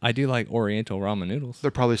Oriental. I do like Oriental ramen noodles.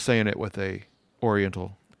 They're probably saying it with a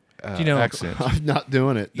Oriental you know- accent. I'm not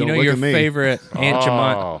doing it. You Don't know look your at me. favorite Aunt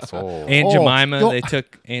Jemima. Oh, so- Aunt Oh, Jemima. no. They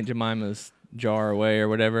took Aunt Jemima's jar away or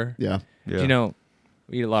whatever. Yeah. yeah. Do you know,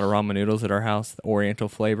 we eat a lot of ramen noodles at our house. The Oriental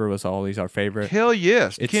flavor was always our favorite. Hell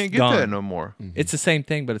yes. You It's can't get gone. that no more. It's the same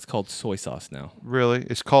thing, but it's called soy sauce now. Really?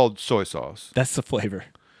 It's called soy sauce. That's the flavor.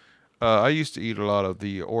 I used to eat a lot of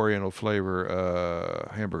the Oriental flavor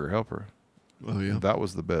hamburger helper. Oh yeah. That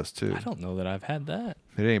was the best too. I don't know that I've had that.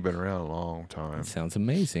 It ain't been around a long time. It sounds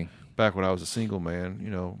amazing. Back when I was a single man,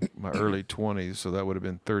 my early 20s, so that would have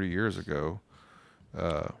been 30 years ago.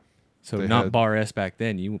 So They not had- Bar S back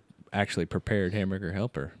then. You actually prepared hamburger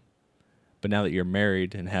helper. But now that you're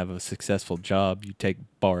married and have a successful job, you take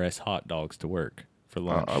Bar S hot dogs to work for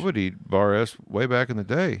lunch. I would eat Bar S way back in the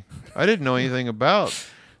day. I didn't know anything about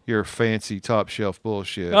your fancy top shelf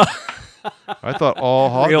bullshit. I thought all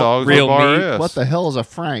hot Real- dogs real were Bar meat. S. What the hell is a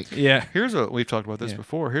Frank? Yeah. We've talked about this Yeah.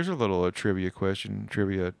 before. Here's a little trivia question,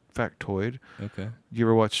 trivia factoid. Okay. You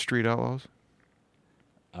ever watch Street Outlaws?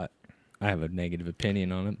 I have a negative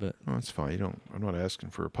opinion on it, but Oh, that's fine. I'm not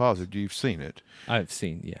asking for a positive. You've seen it. I've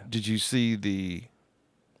seen, yeah. Did you see the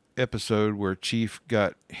episode where Chief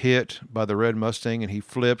got hit by the red Mustang and he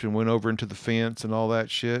flipped and went over into the fence and all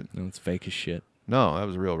that shit? No, it's fake as shit. No, that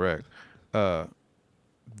was a real wreck. That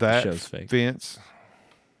show's fake. fence,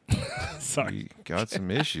 Sorry. you got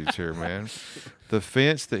some issues here, man. The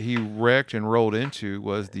fence that he wrecked and rolled into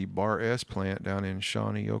was the Bar S plant down in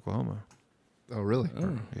Shawnee, Oklahoma. Oh really?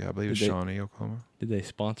 Yeah, I believe it's Did they- Shawnee, Oklahoma. Did they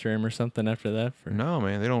sponsor him or something after that? For, No,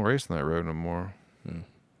 man, they don't race on that road no more. I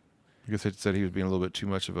guess they said he was being a little bit too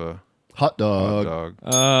much of a Hot hot dog.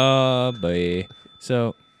 dog. boy.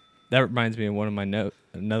 So that reminds me of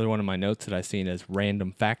another one of my notes that I seen as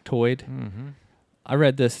random factoid. Mm-hmm. I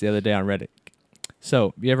read this the other day on Reddit.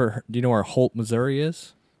 So do you know where Holt, Missouri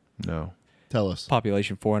is? No. Tell us.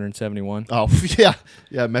 Population 471. Oh,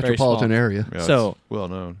 yeah, metropolitan small. area. Yeah, So- it's well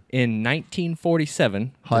known. In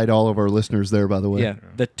 1947, Hide all of our listeners there, by the way. yeah,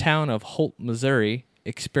 the town of Holt, Missouri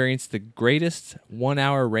experienced the greatest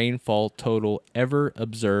 1-hour rainfall total ever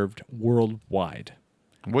observed worldwide.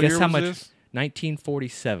 What Guess year how was much? this?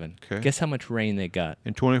 1947. Okay. Guess how much rain they got?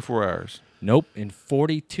 In 24 hours. Nope, in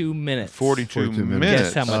 42 minutes. 42 42 minutes.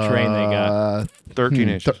 minutes. Guess how much rain they got? 13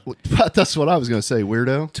 inches. That's what I was going to say,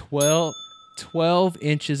 weirdo. 12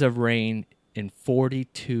 inches of rain in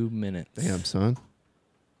 42 minutes. Damn, son.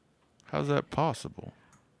 How's that possible?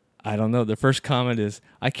 I don't know. The first comment is,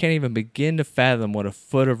 I can't even begin to fathom what a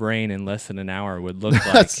foot of rain in less than an hour would look like.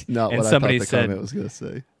 That's not and what I somebody thought the said, comment was going to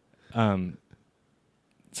say.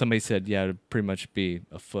 somebody said, yeah, it'd pretty much be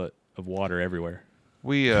a foot of water everywhere.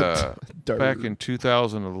 We Dirt. back in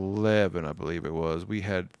 2011, I believe it was, we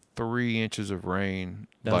had 3 inches of rain.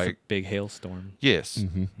 That was a big hailstorm. Yes,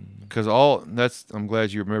 Mm-hmm. because I'm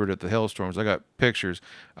glad you remembered it. The hailstorms. I got pictures.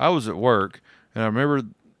 I was at work, and I remember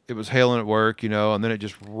it was hailing at work, and then it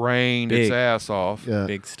just rained its Big. ass off. Yeah.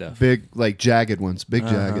 Big stuff. Big, like jagged ones. Big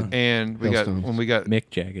jagged. And Hailstones. when we got Mick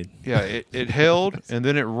Jagged. yeah, it hailed and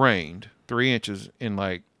then it rained 3 inches in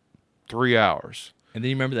like 3 hours. And then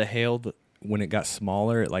you remember the hail when it got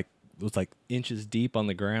smaller, it was like inches deep on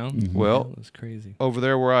the ground. Mm-hmm. Well, it was crazy. over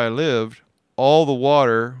there where I lived, all the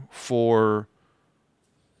water for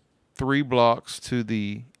 3 blocks to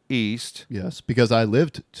the east. Yes, because I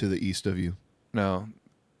lived to the east of you. No,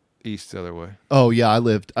 east the other way. Oh yeah, I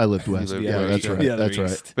lived west. lived Yeah, west, that's yeah. right. The other That's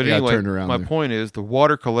right. east. But Yeah, I anyway, turned around my there. point is the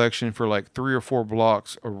water collection for like 3 or 4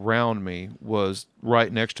 blocks around me was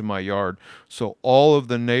right next to my yard. So all of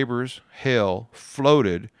the neighbors' hail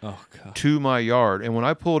floated Oh, God. to my yard. And when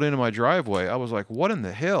I pulled into my driveway, I was like, what in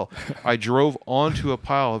the hell? I drove onto a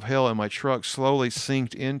pile of hail and my truck slowly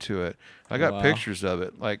sinked into it. I got Wow. pictures of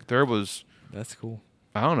it. Like there was, That's cool.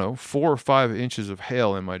 I don't know, 4 or 5 inches of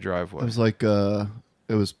hail in my driveway. It was like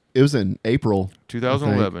it was in April, I think.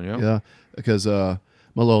 2011, yeah. Yeah, because my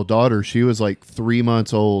little daughter, she was like 3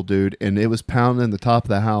 months old, dude, and it was pounding the top of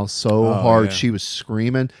the house so Oh, hard. yeah. She was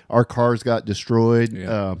screaming. Our cars got destroyed.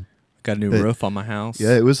 Yeah. Got a new It- roof on my house.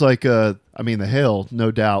 Yeah, it was like the hail,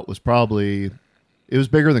 no doubt, was probably it was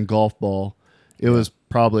bigger than golf ball. It was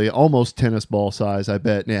probably almost tennis ball size, I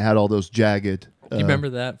bet, and it had all those jagged. Do you remember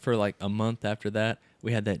that for like a month after that?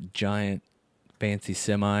 We had that giant fancy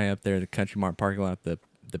semi up there at the Country Mart parking lot. The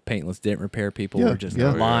paintless dent repair people Yeah, were just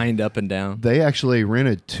yeah. lined up and down. They actually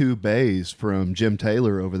rented 2 bays from Jim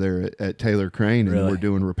Taylor over there at Taylor Crane, and Really? were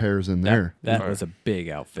doing repairs in there. That Right. was a big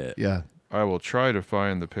outfit. Yeah, I will try to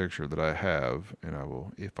find the picture that I have, and I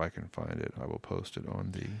will, if I can find it, I will post it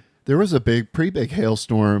on the. there was a pretty big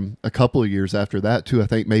hailstorm a couple of years after that too. I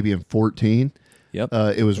think maybe in 14. Yep.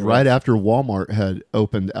 It was There right was. after Walmart had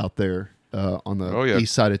opened out there on the Oh, yeah.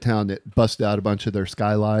 east side of town. It busted out a bunch of their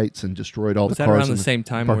skylights and destroyed all was the that cars. around in the same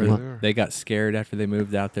time parking where lot. they got scared after they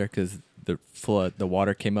moved out there because the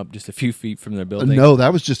water came up just a few feet from their building? No,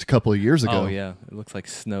 that was just a couple of years ago. Oh yeah, it looks like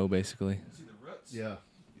snow basically. Yeah.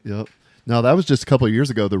 Yep. No, that was just a couple of years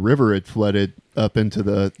ago. The river had flooded up into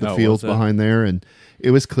the Oh, fields was it? behind there, and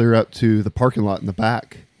it was clear up to the parking lot in the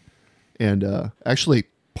back. And actually,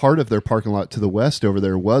 part of their parking lot to the west over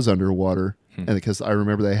there was underwater, and because I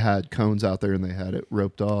remember they had cones out there and they had it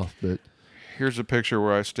roped off. But Here's a picture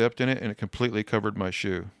where I stepped in it, and it completely covered my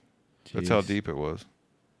shoe. That's how Jeez. deep it was.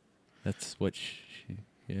 That's what.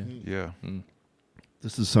 Yeah. Yeah.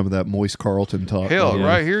 this is some of that moist Carlton talk. Hell, yeah.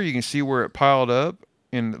 right here you can see where it piled up,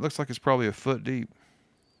 and it looks like it's probably a foot deep.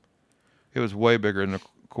 It was way bigger than a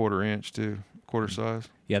quarter inch too, quarter size.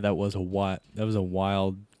 Yeah, that was a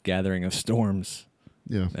wild gathering of storms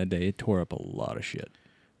Yeah. that day. It tore up a lot of shit.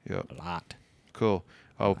 Yep. A lot. Cool.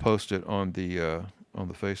 I'll post it on the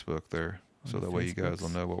Facebook there, so On that the way you guys will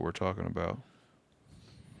Facebooks. know what we're talking about.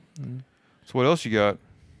 So what else you got?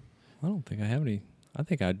 I don't think I have any. I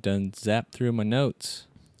think I've done zapped through my notes.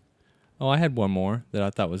 Oh, I had one more that I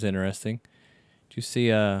thought was interesting. Did you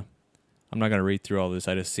see? I'm not going to read through all this.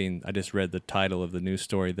 I just read the title of the news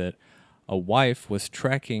story that a wife was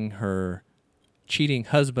tracking her cheating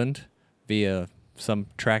husband via some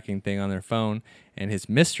tracking thing on their phone and his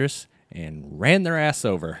mistress and ran their ass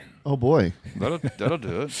over. Oh boy. That'll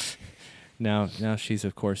do it. Now she's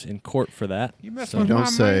of course in court for that. You mess So- with Don't my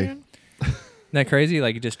say. man. Isn't that crazy?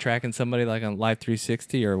 Like you're just tracking somebody like on Live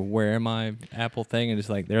 360 or Where Am I Apple thing and just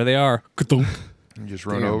like, there they are. You just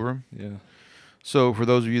run Damn. over 'em. Yeah. So for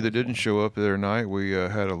those of you that didn't show up the other night, we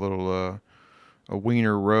had a little a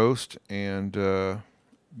wiener roast, and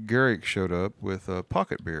Garrick showed up with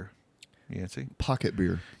pocket beer. Yancey. Pocket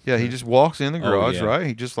beer. Yeah, he just walks in the garage, yeah. right?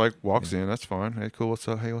 He just like walks in. That's fine. Hey, cool. What's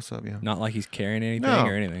up? Hey, what's up? Yeah. Not like he's carrying anything No.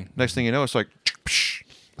 or anything. Next thing you know, it's like,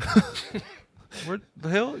 where the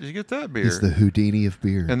hell did you get that beer? He's the Houdini of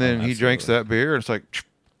beer. And then Oh, he drinks that beer, and it's like,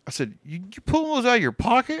 I said, you pulling those out of your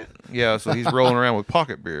pocket? Yeah, so he's rolling around with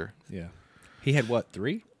pocket beer. Yeah. He had what,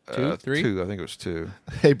 3? 2, 3? 2, I think it was 2.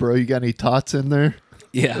 Hey, bro, you got any tots in there?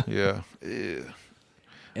 Yeah. Yeah. Ew.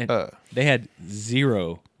 And they had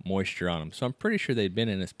 0 moisture on them. So I'm pretty sure they'd been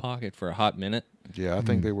in his pocket for a hot minute. Yeah, I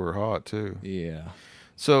think they were hot, too. Yeah.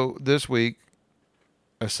 So this week,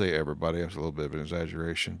 I say everybody, that's a little bit of an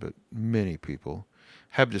exaggeration, but many people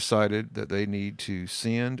have decided that they need to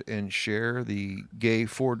send and share the gay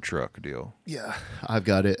Ford truck deal. Yeah. I've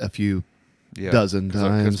got it a few Yeah, dozen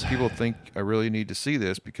times. people think I really need to see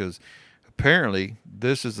this because apparently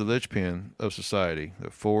this is the linchpin of society.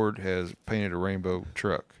 That Ford has painted a rainbow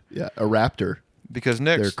truck. Yeah, a Raptor. Because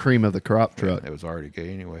Their next cream of the crop truck. it was already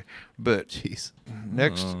gay anyway. But Jeez.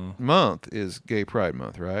 next month is Gay Pride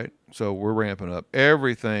Month, right? So we're ramping up.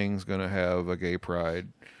 Everything's gonna have a gay pride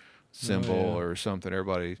symbol or something.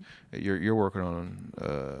 Everybody, you're working on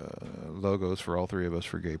logos for all 3 of us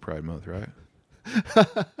for Gay Pride Month, right?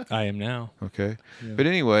 I am now. Okay. But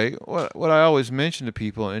anyway, what I always mention to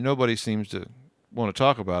people, and nobody seems to want to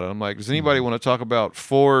talk about it. I'm like, does anybody want to talk about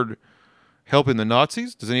Ford helping the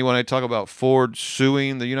Nazis? Does anyone want to talk about Ford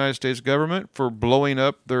suing the United States government for blowing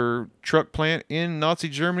up their truck plant in Nazi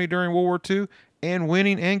Germany during World War II and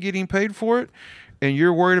winning and getting paid for it? And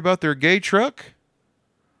you're worried about their gay truck?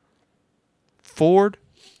 Ford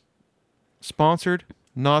sponsored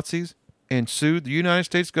Nazis and sued the United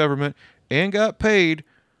States government and got paid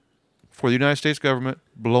for the United States government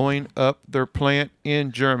blowing up their plant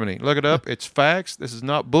in Germany. Look it up. It's facts. This is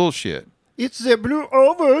not bullshit. It's the blue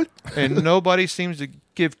oval. And nobody seems to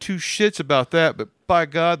give 2 shits about that, but by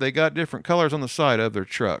God, they got different colors on the side of their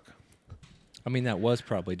truck. I mean, that was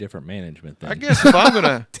probably different management then. I guess if I'm going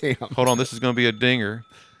to... Damn. Hold on, this is going to be a dinger.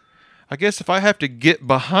 I guess if I have to get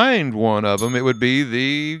behind one of them, it would be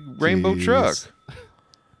the rainbow Jeez. truck.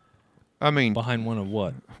 I mean, Behind one of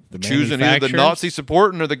what? The choosing either the manufacturers? Nazi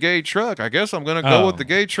supporting or the gay truck. I guess I'm going to go Oh. with the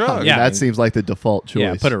gay truck. Yeah. That seems like the default choice.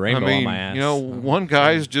 Yeah, put a I rainbow mean, on my ass. you know, one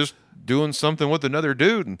guy's just doing something with another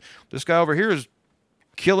dude, and this guy over here is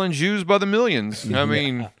killing Jews by the millions. I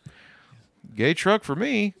mean, gay truck for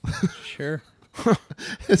me. Sure.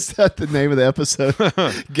 Is that the name of the episode?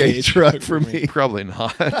 Gay truck for me. Probably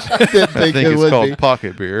not. I didn't I think think it it's would called be.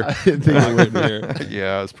 pocket beer. I didn't think it would be.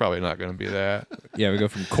 Yeah, it's probably not going to be that. Yeah, we go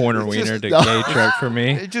from corner It's wiener just- to gay truck for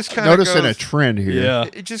me. It just kind of Noticing goes. a trend here. Yeah.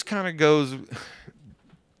 It just kind of goes.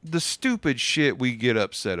 The stupid shit we get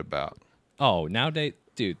upset about. Oh, nowadays,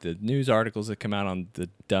 dude, the news articles that come out on the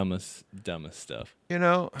dumbest stuff. You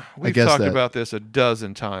know, we've guess talked that- about this a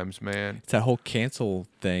dozen times, man. It's that whole cancel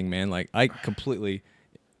thing, man. Like, I completely.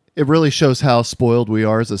 It really shows how spoiled we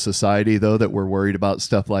are as a society, though, that we're worried about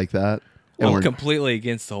stuff like that. And I'm we're- completely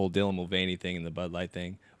against the whole Dylan Mulvaney thing and the Bud Light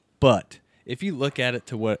thing. But if you look at it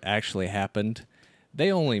to what actually happened,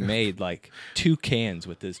 they only made like 2 cans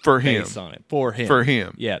with this For him. face on it. For him. For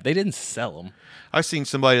him. Yeah, they didn't sell them. I seen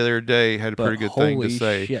somebody the other day had a But pretty good thing to holy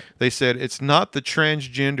say. shit. They said it's not the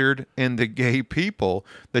transgendered and the gay people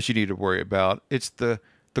that you need to worry about. It's the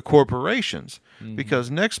corporations. Mm-hmm. Because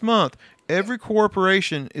next month, every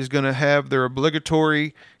corporation is going to have their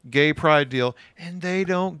obligatory gay pride deal, and they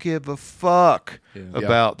don't give a fuck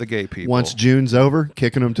about the gay people. once June's over,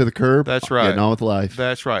 kicking them to the curb. That's right. Getting on with life.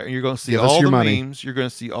 That's right. And you're going to see Give us all your the money. memes. You're going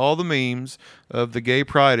to see all the memes of the gay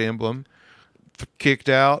pride emblem kicked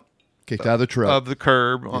out Kicked out of the truck. of the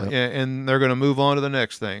curb, Yep. and they're going to move on to the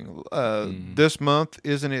next thing. This month,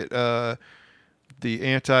 isn't it the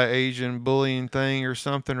anti-Asian bullying thing or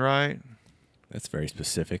something, right? That's very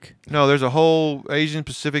specific. No, there's a whole Asian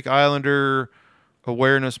Pacific Islander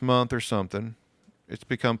awareness month or something. It's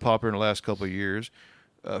become popular in the last couple of years.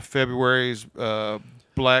 February's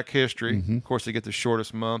Black History. Of course, they get the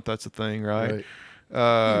shortest month. That's the thing, right?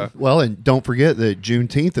 Well, and don't forget that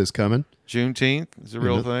Juneteenth is coming. Juneteenth is a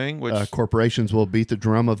real thing, which Corporations will beat the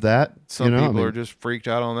drum of that. some you know? I people mean, are just freaked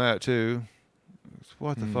out on that too.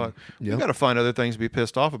 What the fuck? Yep. We got to find other things to be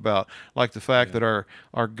pissed off about, like the fact that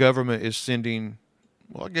our government is sending.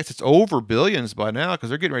 Well, I guess it's over billions by now because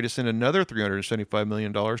they're getting ready to send another $375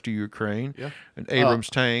 million to Ukraine, and Abrams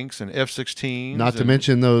tanks and F-16s. Not to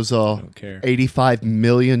mention those don't care. $85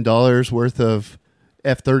 million worth of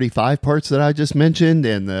F-35 parts that I just mentioned,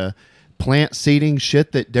 and the plant seeding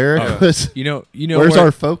shit that Derek was. You know. Where's where,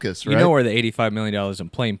 our focus? Right? You know where the $85 million in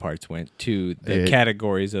plane parts went to the It-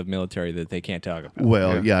 categories of military that they can't talk about.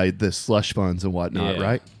 Well, yeah, the slush funds and whatnot, Yeah.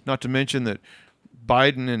 right? Not to mention that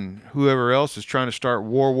Biden and whoever else is trying to start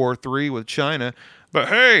World War III with China. But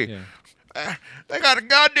hey, they got a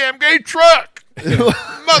goddamn gay truck,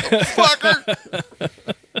 motherfucker.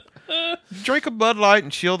 Drink a Bud Light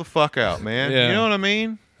and chill the fuck out, man. Yeah. You know what I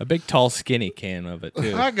mean? A big, tall, skinny can of it,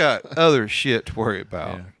 too. I got other shit to worry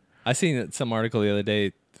about. Yeah. I seen that some article the other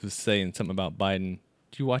day was saying something about Biden.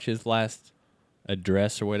 Did you watch his last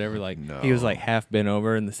address or whatever? Like he was like half bent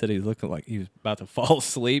over in the city, looking like he was about to fall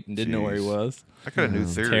asleep and didn't know where he was. I got a new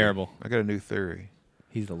theory. Terrible. I got a new theory.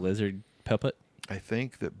 He's a lizard puppet. I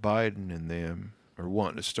think that Biden and them are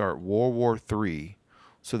wanting to start World War III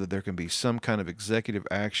so that there can be some kind of executive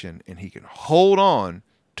action and he can hold on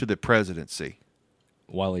to the presidency.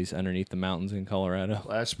 While he's underneath the mountains in Colorado.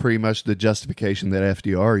 That's pretty much the justification that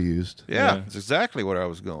FDR used. Yeah, Yeah. that's exactly what I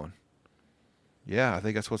was going. Yeah, I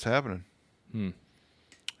think that's what's happening. I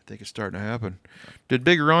think it's starting to happen. Did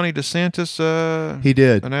Big Ronnie DeSantis He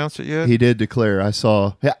did. announce it yet? He did declare. I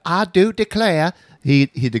saw. Yeah, I do declare. He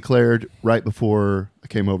declared right before I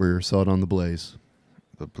came over here. Saw it on the Blaze.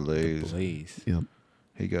 The Blaze. Please. Yep.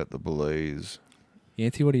 He got the Blaze.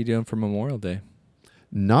 Yancy, what are you doing for Memorial Day?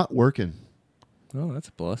 Not working. Oh, that's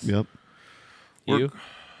a plus. Yep. You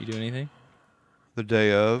do anything? The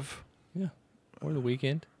day of. Yeah. Or the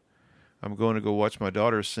weekend? I'm going to go watch my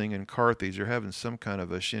daughter sing in Carthage. They're having some kind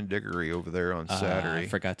of a shindiggery over there on Saturday. I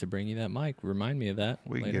forgot to bring you that mic. Remind me of that.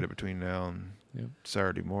 We can later. get it between now and Yep.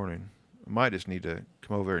 Saturday morning. I might just need to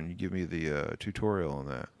come over and give me the tutorial on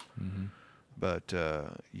that. Mm-hmm. But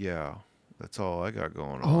yeah, that's all I got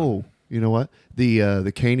going on. Oh, you know what?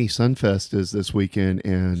 The Caney Sunfest is this weekend,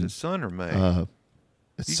 Is and it sun or May?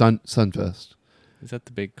 it's Sunfest. Is that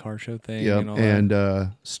the big car show thing? Yep. And all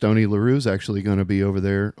And Stoney LaRue's actually going to be over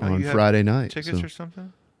there Oh, on you have Friday night. Tickets so- or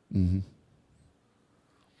something?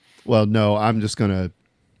 Well, no, I'm just going to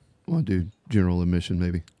do general admission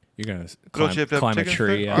maybe. You're going to Don't you have to have climb a tickets for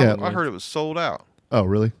tree. it? out Yeah. in the I heard woods. it was sold out. Oh,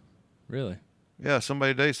 really? Really? Yeah,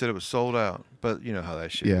 somebody today said it was sold out. But you know how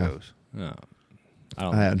that shit Yeah. goes. No.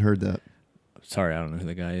 I hadn't heard that. Sorry, I don't know who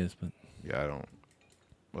the guy is, but Yeah, I don't.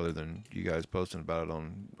 Other than you guys posting about it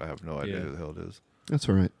on, I have no idea Yeah. who the hell it is. That's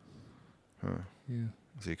all right. Huh. yeah.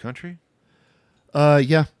 Is he country?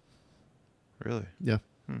 Yeah. Really? Yeah.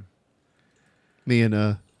 Me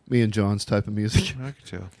and John's type of music. I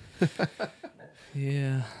can tell.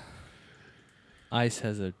 Yeah. Ice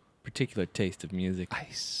has a particular taste of music.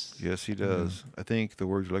 Ice. Yes, he does. I think the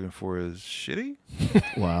word you're looking for is shitty.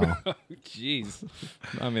 Wow. Jeez.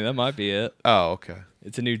 I mean, that might be it. Oh, okay.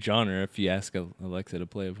 It's a new genre if you ask Alexa to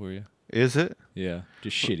play it for you. Is it? Yeah.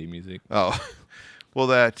 Just shitty music. Oh, well,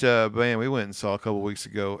 that band we went and saw a couple weeks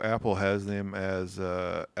ago, Apple has them as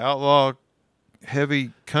outlaw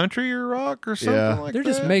heavy country or rock or something Yeah. like They're that.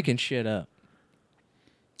 just making shit up.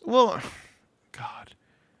 Well, God,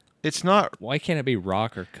 it's not. Why can't it be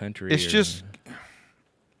rock or country? It's or- just.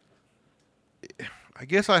 I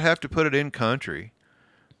guess I'd have to put it in country,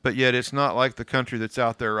 but yet it's not like the country that's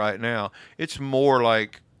out there right now. It's more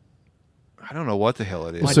like, I don't know what the hell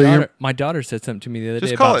it is. My daughter said something to me the other day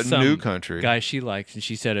Just call about it some new country. guy she likes, and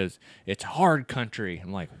she said it's hard country.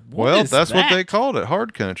 I'm like, Well, that's what they that? called it,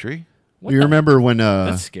 hard country. What You the- remember when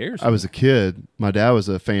That scares I was a kid, my dad was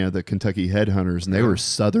a fan of the Kentucky Headhunters, and they were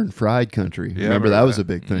Southern fried country. Yeah, I remember that remember was that. a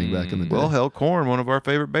big thing back in the day. Well, hell, Korn, one of our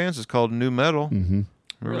favorite bands, is called New Metal. Mm-hmm.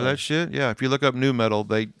 Remember Really? that shit? Yeah, if you look up New Metal,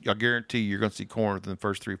 I guarantee you're going to see Korn within the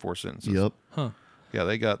first 3-4 sentences. Yep. Huh. Yeah,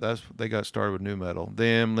 they got started with New Metal.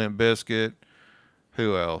 Them, Limp Bizkit,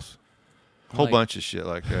 who else? A whole like- bunch of shit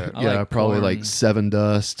like that. I Yeah, like probably Korn. like Seven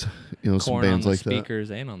Dust, some Corn on bands the like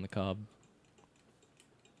speakers and on the cob. that.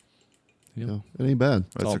 Yep. Yeah, it ain't bad.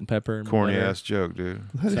 That's Salt a and pepper. And corny butter. ass joke, dude.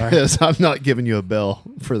 Sorry. Yes, I'm not giving you a bell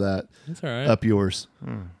for that. That's all right. Up yours.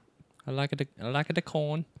 I like it. I like it. The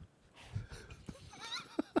corn.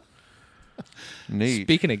 Neat.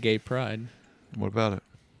 Speaking of gay pride, What about it?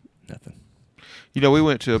 nothing. You know, we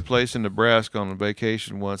went to a place in Nebraska on a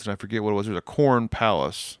vacation once, and I forget what it was. There was a corn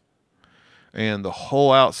palace, and the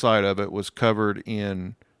whole outside of it was covered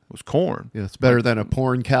in corn. Yeah, it's better than a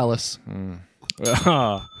porn callus.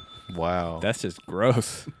 Wow. That's just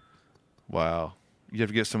gross. Wow. You have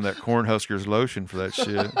to get some of that Cornhuskers lotion for that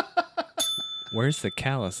shit. Where's the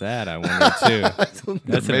callus at? I wonder too.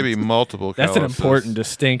 That's Maybe multiple That's an calluses. important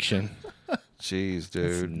distinction. Jeez, It's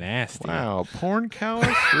dude. nasty. Wow. Porn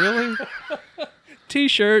callus? Really?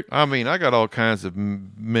 T-shirt. I mean, I got all kinds of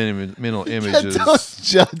mental images. Don't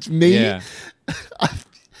judge me. Yeah.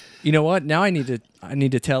 You know what? Now I need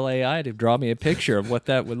to tell AI to draw me a picture of what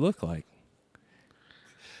that would look like.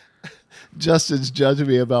 Justin's judging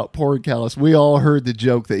me about porn callus. We all heard the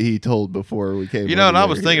joke that he told before we came. You know, and I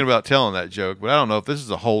over was here. thinking about telling that joke, but I don't know if this is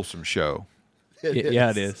a wholesome show.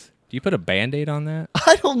 Yeah, it is. Do you put a Band-Aid on that?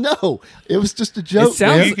 I don't know. It was just a joke. It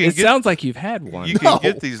sounds. man. You can It get- sounds like you've had one. You can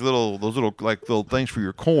get those little things for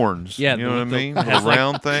your corns. Yeah, you know what I mean? it has The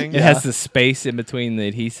round thing. It has the space in between the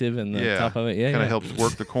adhesive and the top of it. Yeah, kind of yeah. helps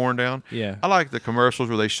work the corn down. Yeah. I like the commercials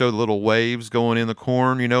where they show the little waves going in the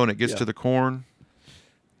corn, and it gets Yeah. to the corn.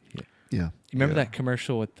 Yeah. You remember Yeah. that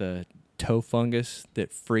commercial with the toe fungus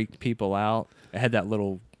that freaked people out? It had that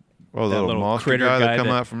little. Oh, the That little little monster critter guy that guy come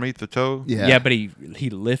that- out from underneath the toe. Yeah. Yeah, but he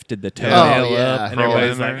lifted the toenail Yeah. Oh, yeah. up, and Crawl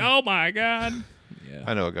everybody's in like, there. "Oh my god!" Yeah.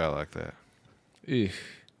 I know a guy like that. Eugh.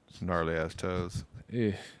 Gnarly ass toes.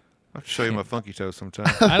 Eugh. I'll have to show you my funky toes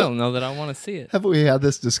sometime. I don't know that I want to see it. Have we had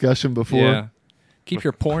this discussion before? Yeah. Keep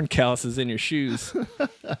your porn calluses in your shoes.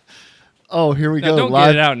 Oh, here we Now, go. don't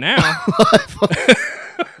Live. get it out now.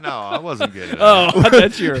 no, I wasn't getting it. Oh,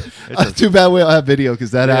 that's your. It's Too bad we don't have video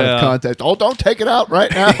because that out Yeah. of context. Oh, don't take it out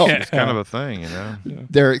right now. it's kind of a thing,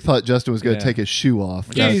 Derek thought Justin was going to Yeah. take his shoe off.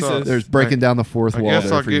 Jesus. There's breaking down the fourth I wall guess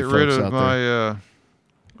there I'll for you get rid folks of out there. my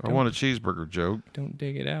I want a cheeseburger joke. Don't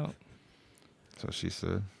dig it out. So she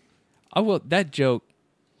said. I will. That joke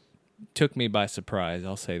took me by surprise.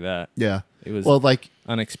 I'll say that. Yeah. It was Well, like,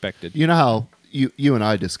 unexpected. you know how you and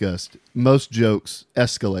I discussed, most jokes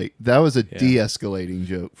escalate. That was a Yeah. de-escalating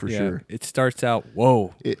joke for Yeah, sure. It starts out,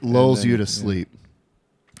 whoa. It lulls then- you to sleep.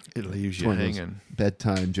 It leaves It's you one of those hanging.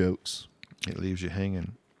 bedtime jokes. It leaves you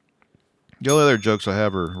hanging. The only other jokes I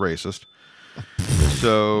have are racist.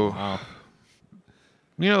 So,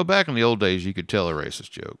 Wow. back in the old days, you could tell a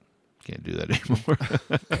racist joke. Can't do that anymore.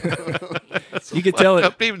 You could tell I it.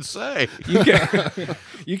 have to even say.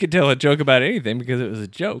 You could tell a joke about anything because it was a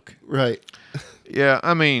joke. Right. Yeah,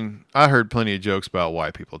 I mean, I heard plenty of jokes about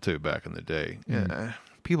white people too back in the day. Yeah,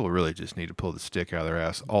 people really just need to pull the stick out of their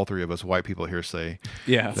ass. All three of us white people here say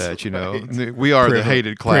Yeah. that we are the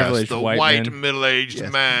hated class, privileged the white white men. middle-aged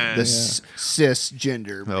man. The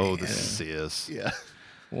cisgender. Oh, man. the cis. Yeah.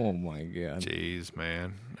 Oh my god. Jeez,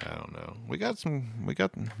 man. I don't know. We got a lot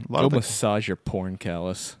Go of things. massage your porn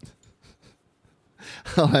callus.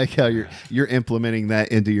 I like how you're implementing that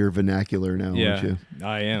into your vernacular now, aren't Yeah, you?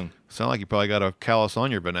 I am. Sound like you probably got a callus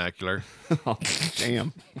on your vernacular. Oh,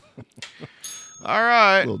 damn. All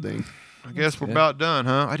right. Little ding. I guess we're good. about done,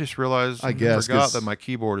 huh? I just realized I guess, forgot 'cause that my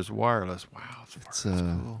keyboard is wireless. Wow, it's It's,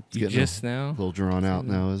 cool. it's You getting just a now. little drawn out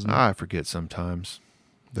now, isn't it? I forget sometimes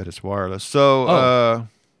that it's wireless. So, Oh.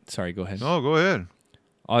 Sorry, go ahead. go ahead.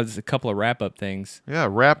 Oh, there's a couple of wrap up things. Yeah,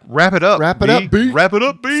 wrap it up. Wrap it up, B. Wrap it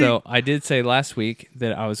up, B. So I did say last week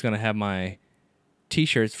that I was going to have my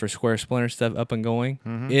T-shirts for Square Splinter stuff up and going.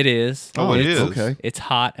 It is. Oh, it it's, is. Okay. It's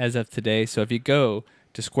hot as of today. So if you go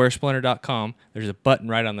to squaresplinter.com, there's a button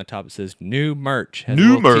right on the top that says new merch. Has a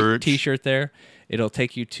New little merch. T-shirt there. It'll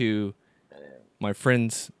take you to my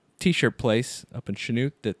friend's T-shirt place up in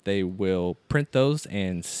Chanute that they will print those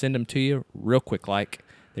and send them to you real quick. Like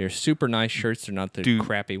they're super nice shirts. They're not the Do-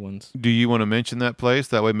 crappy ones. Do you want to mention that place?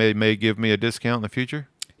 That way, may give me a discount in the future.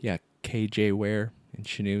 Yeah, KJ Wear in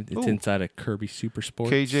Chanute. It's Ooh. inside of Kirby Super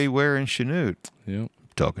Sports. KJ Ware in Chanute. Yep.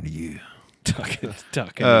 Talking to you. Talking to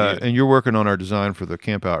you. And you're working on our design for the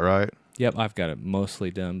camp out, right? Yep, I've got it mostly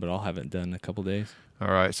done, but I'll have it done in a couple days. All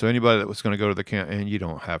right. So anybody that was going to go to the camp, and you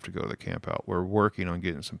don't have to go to the camp out. We're working on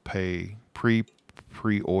getting some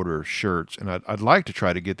pre-order shirts, and I'd like to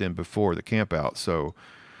try to get them before the camp out. So,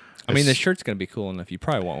 I mean, the as- shirt's going to be cool enough. You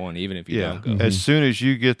probably want one, even if you yeah. don't go. As soon as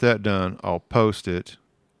you get that done, I'll post it,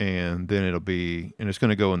 and then it's going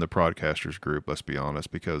to go in the Broadcasters group. Let's be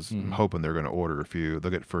honest, because I'm hoping they're going to order a few.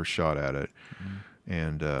 They'll get first shot at it,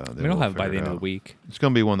 and then I mean, I'll have it by the figure end of out. the week. It's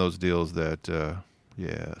going to be one of those deals that,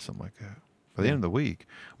 something like that. By the end of the week,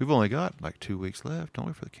 we've only got like 2 weeks left, don't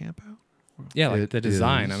we, for the camp out? Yeah, like It the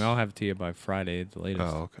design. is. I mean, I'll have it to you by Friday at the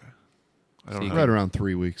latest. Oh, okay. I So don't you know. Right around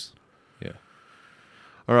 3 weeks. Yeah.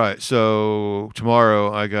 All right, so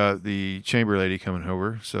tomorrow I got the chamber lady coming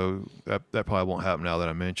over, so that probably won't happen now that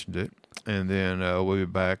I mentioned it. And then we'll be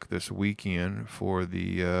back this weekend for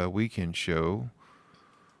the weekend show,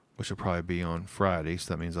 which will probably be on Friday,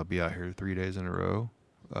 so that means I'll be out here 3 days in a row.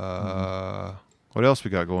 What else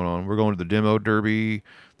we got going on? We're going to the Demo Derby,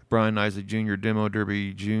 the Brian Isley Jr. Demo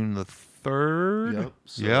Derby, June the 3rd.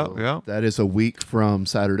 Yep. That is a week from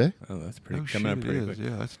Saturday. Oh, that's pretty Oh, coming shit, up it pretty is. quick.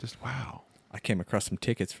 Yeah, that's just, wow. I came across some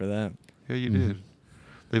tickets for that. Yeah, you did.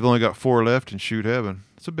 They've only got 4 left in Shoot Heaven.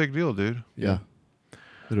 It's a big deal, dude. Yeah.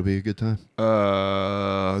 It'll be a good time.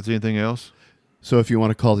 Is there anything else? So if you want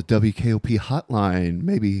to call the WKOP hotline,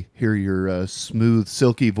 maybe hear your smooth,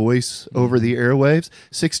 silky voice over the airwaves,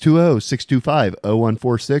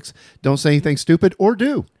 620-625-0146. Don't say anything stupid or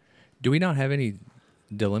do. Do we not have any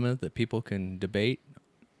dilemma that people can debate?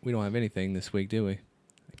 We don't have anything this week, do we?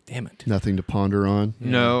 damn it. Nothing to ponder on.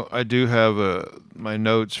 Yeah. No, I do have my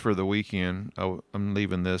notes for the weekend. I'm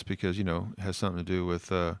leaving this because, it has something to do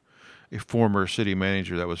with a former city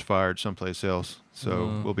manager that was fired someplace else.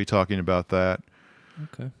 So we'll be talking about that.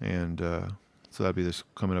 Okay. And so that'll be this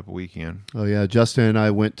coming up weekend. Oh, yeah. Justin and I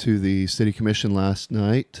went to the city commission last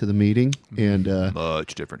night to the meeting, and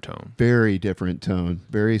Much different tone. very different tone,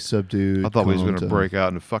 very subdued. I thought we was going calm to tone. break out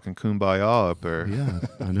into fucking kumbaya up there. Yeah,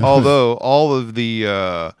 I know. Although all of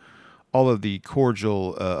the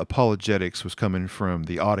cordial apologetics was coming from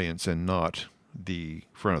the audience and not the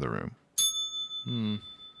front of the room.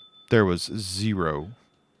 There was zero.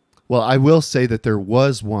 Well, I will say that there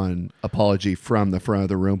was one apology from the front of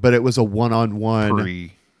the room, but it was a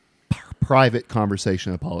one-on-one private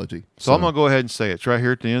conversation apology. So I'm going to go ahead and say it. It's right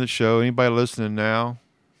here at the end of the show. Anybody listening now,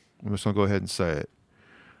 I'm just going to go ahead and say it.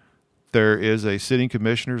 There is a sitting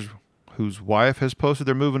commissioner whose wife has posted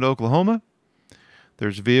they're moving to Oklahoma.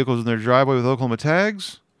 There's vehicles in their driveway with Oklahoma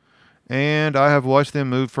tags. And I have watched them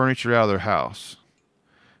move furniture out of their house.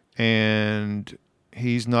 And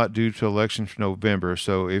he's not due to election for November.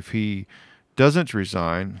 So if he doesn't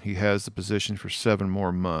resign, he has the position for 7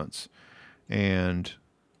 more months. And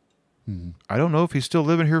I don't know if he's still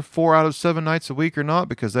living here 4 out of 7 nights a week or not,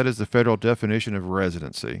 because that is the federal definition of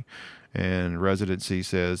residency. And residency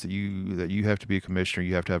says that you have to be a commissioner.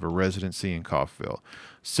 You have to have a residency in Coffeyville.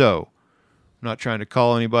 So I'm not trying to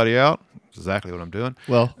call anybody out. That's exactly what I'm doing.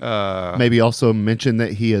 Well, maybe also mention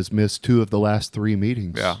that he has missed 2 of the last 3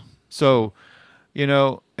 meetings. Yeah. So,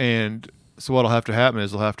 and so what'll have to happen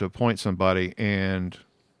is they'll have to appoint somebody, and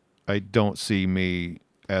I don't see me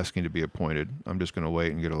asking to be appointed. I'm just going to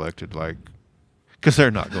wait and get elected, because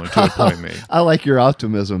they're not going to appoint me. I like your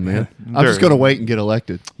optimism, man. I'm They're- just going to wait and get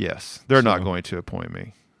elected. Yes, they're not going to appoint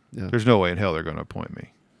me. Yeah. There's no way in hell they're going to appoint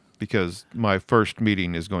me, because my first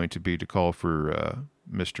meeting is going to be to call for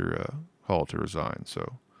Mr. Hall to resign.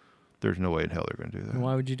 So there's no way in hell they're going to do that.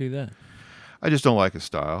 Why would you do that? I just don't like his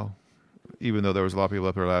style. Even though there was a lot of people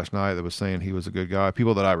up there last night that was saying he was a good guy.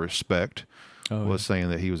 People that I respect was saying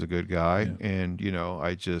that he was a good guy. Yeah. And, he Yeah,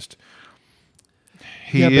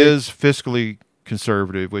 but- is fiscally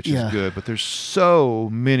conservative, which Yeah. is good. But there's so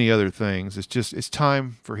many other things. It's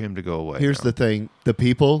time for him to go away. Here's the thing. The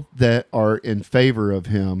people that are in favor of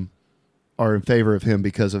him are in favor of him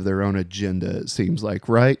because of their own agenda, it seems like,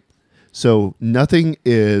 right? So nothing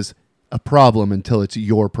is a problem until it's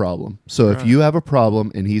your problem. So if Right. you have a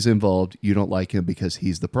problem and he's involved, you don't like him because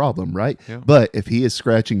he's the problem, right? Yeah. But if he is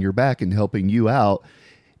scratching your back and helping you out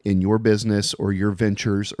in your business or your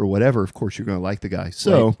ventures or whatever, of course you're going to like the guy.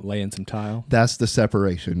 So Lay in some tile. that's the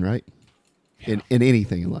separation, right? In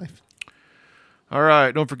anything in life. All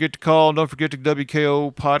right. Don't forget to call. Don't forget to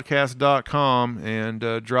WKOpodcast.com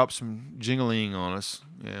and drop some jingling on us.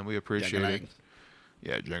 And we appreciate it.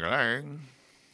 Yeah, jingling.